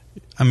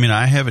 I mean,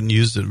 I haven't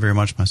used it very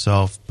much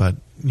myself, but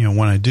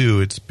when I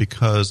do, it's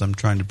because I'm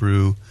trying to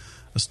brew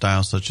a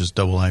style such as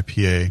double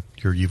IPA,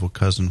 your Evil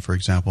Cousin, for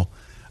example,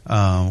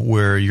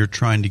 where you're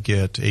trying to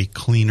get a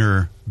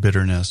cleaner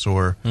bitterness,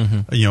 or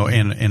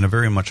and a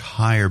very much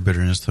higher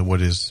bitterness than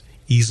what is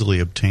easily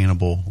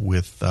obtainable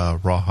with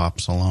raw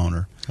hops alone,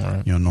 or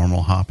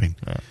normal hopping.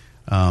 Right.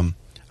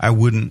 I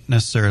wouldn't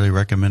necessarily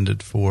recommend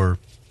it for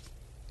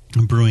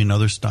brewing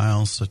other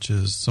styles such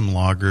as some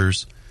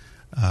lagers,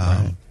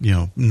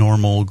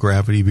 normal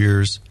gravity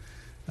beers.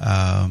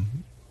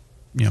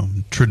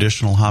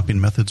 Traditional hopping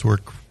methods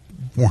work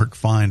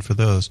fine for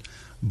those,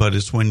 but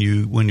it's when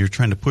you're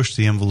trying to push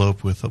the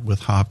envelope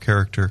with hop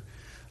character,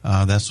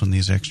 that's when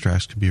these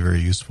extracts can be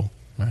very useful.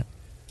 Right.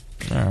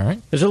 All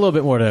right. There's a little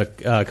bit more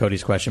to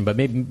Cody's question, but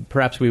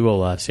perhaps we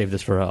will save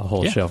this for a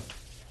whole show.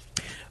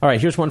 All right,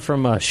 here's one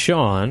from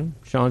Sean.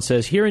 Sean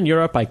says, here in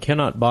Europe, I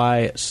cannot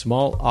buy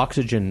small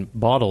oxygen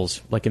bottles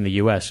like in the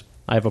U.S.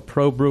 I have a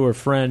pro brewer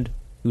friend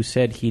who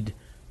said he'd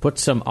put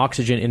some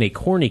oxygen in a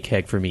corny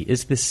keg for me.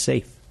 Is this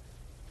safe?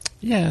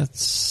 Yeah,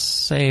 it's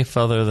safe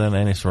other than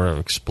any sort of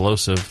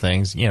explosive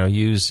things.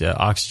 Use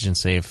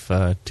oxygen-safe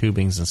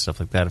tubings and stuff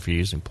like that if you're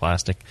using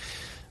plastic.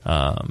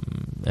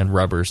 and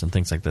rubbers and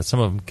things like that. Some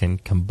of them can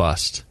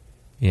combust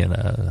in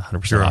a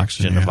 100%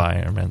 oxygen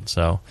environment.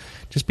 So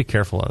just be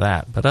careful of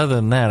that. But other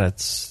than that,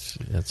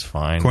 it's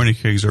fine. Corny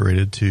kegs are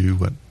rated to,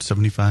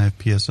 75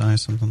 PSI,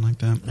 something like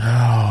that?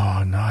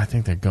 Oh, no, I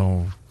think they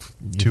go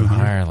even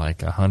higher,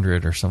 like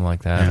 100 or something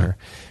like that.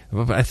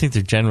 But I think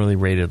they're generally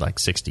rated like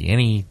 60.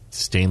 Any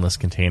stainless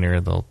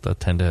container, they'll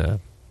tend to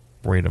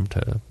rate them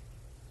to,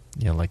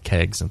 like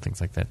kegs and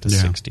things like that, to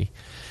 60.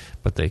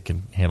 But they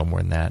can handle more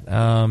than that.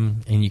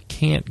 And you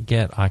can't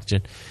get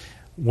oxygen.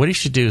 What he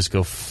should do is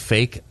go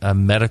fake a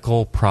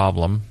medical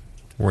problem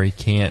where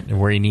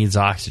he needs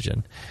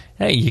oxygen.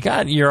 Hey, you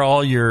got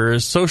all your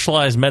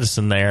socialized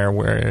medicine there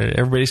where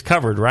everybody's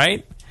covered,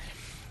 right?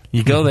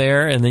 You go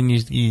there, and then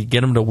you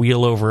get them to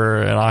wheel over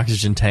an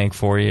oxygen tank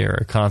for you or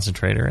a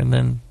concentrator, and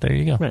then there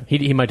you go. Right.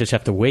 He might just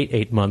have to wait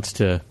 8 months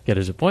to get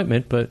his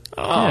appointment, but...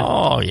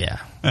 Oh, yeah.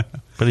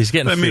 But he's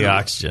getting free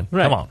oxygen.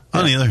 Right. Come on.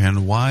 On the other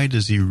hand, why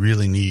does he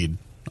really need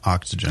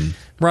oxygen?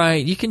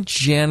 Right. You can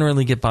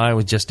generally get by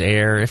with just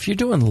air. If you're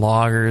doing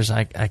loggers,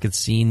 I could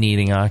see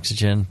needing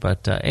oxygen,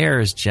 but air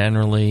is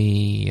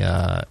generally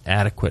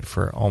adequate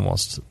for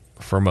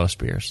most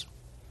beers.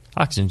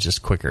 Oxygen's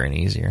just quicker and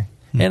easier.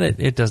 Mm-hmm. And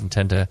it doesn't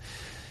tend to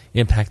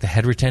impact the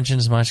head retention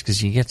as much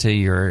because you get to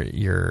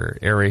your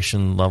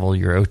aeration level,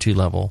 your O2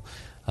 level,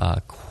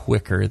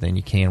 quicker than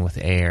you can with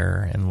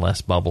air, and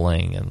less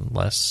bubbling and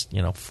less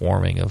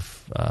forming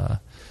of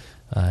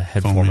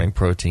head-forming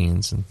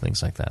proteins and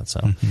things like that.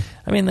 So,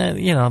 I mean,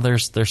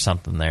 there's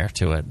something there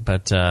to it,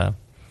 but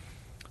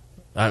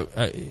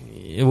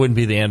it wouldn't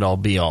be the end-all,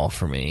 be-all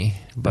for me.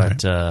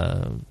 But,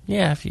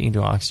 if you can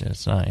do oxygen,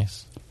 it's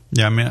nice.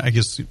 Yeah, I mean, I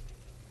guess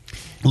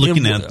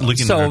looking at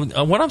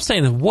what I'm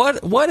saying is,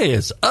 what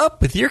is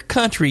up with your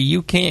country?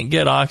 You can't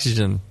get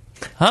oxygen,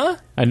 huh?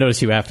 I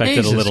noticed you affected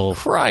Jesus a little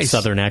Christ.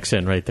 Southern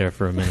accent right there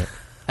for a minute.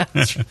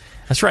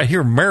 That's right.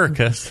 Here in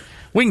America,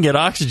 we can get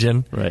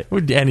oxygen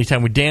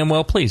anytime we damn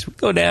well please. We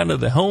go down to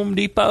the Home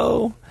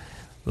Depot,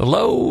 the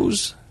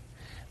Lowe's,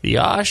 the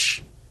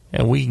Osh,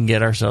 and we can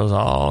get ourselves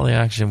all the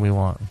oxygen we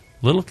want.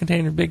 Little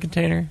container, big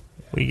container,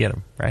 we get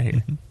them right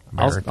here.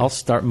 I'll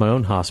start my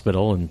own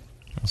hospital and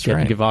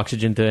give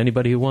oxygen to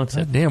anybody who wants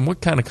it. Damn,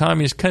 what kind of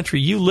communist country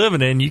you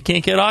living in? You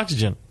can't get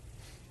oxygen,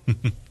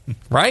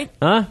 right?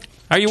 Huh?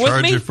 Are you with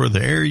me? Charge it for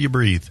the air you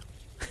breathe.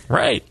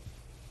 Right.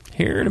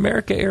 Here in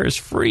America, air is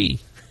free.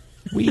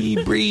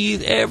 We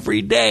breathe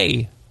every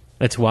day.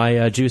 That's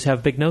why Jews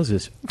have big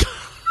noses.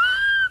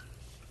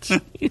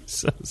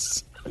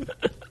 Jesus.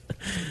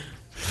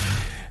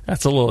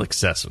 That's a little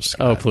excessive,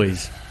 Scott. Oh,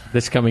 please.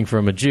 This coming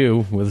from a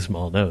Jew with a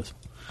small nose.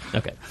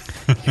 Okay.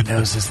 Your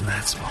nose isn't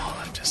that small.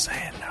 I'm just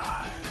saying. No.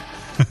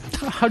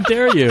 How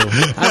dare you?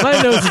 My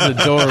nose is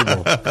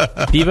adorable.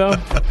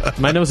 Devo,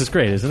 my nose is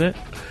great, isn't it?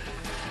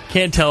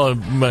 Can't tell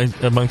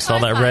amongst all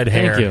that red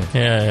hair. Thank you.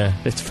 Yeah.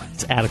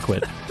 It's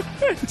adequate.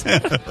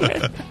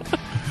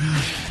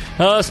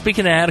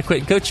 Speaking of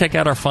adequate, go check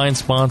out our fine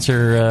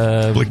sponsor,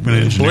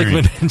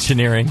 Blickman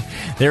Engineering.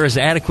 They're as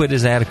adequate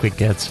as adequate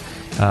gets.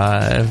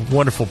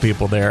 Wonderful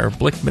people there.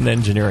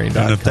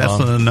 BlickmanEngineering.com. And if that's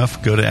not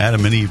enough, go to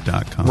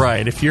AdamandEve.com.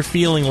 Right. If you're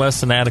feeling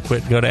less than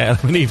adequate, go to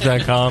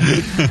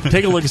AdamandEve.com.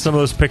 Take a look at some of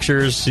those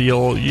pictures.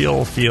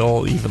 You'll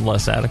feel even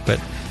less adequate.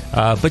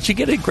 But you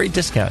get a great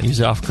discount. Use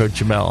the offer code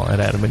Jamel at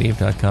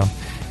AdamandEve.com.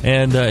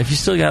 And if you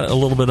still got a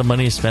little bit of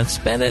money to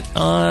spend it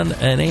on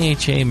an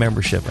AHA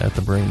membership at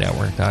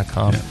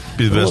thebrewingnetwork.com. Yeah,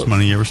 be the best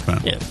money you ever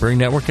spent. Yeah, Brewing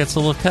Network gets a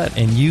little cut,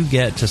 and you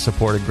get to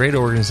support a great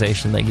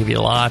organization. They give you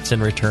lots in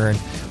return.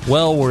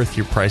 Well worth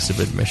your price of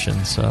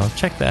admission. So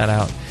check that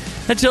out.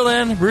 Until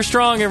then, brew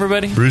strong,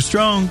 everybody. Brew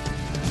strong.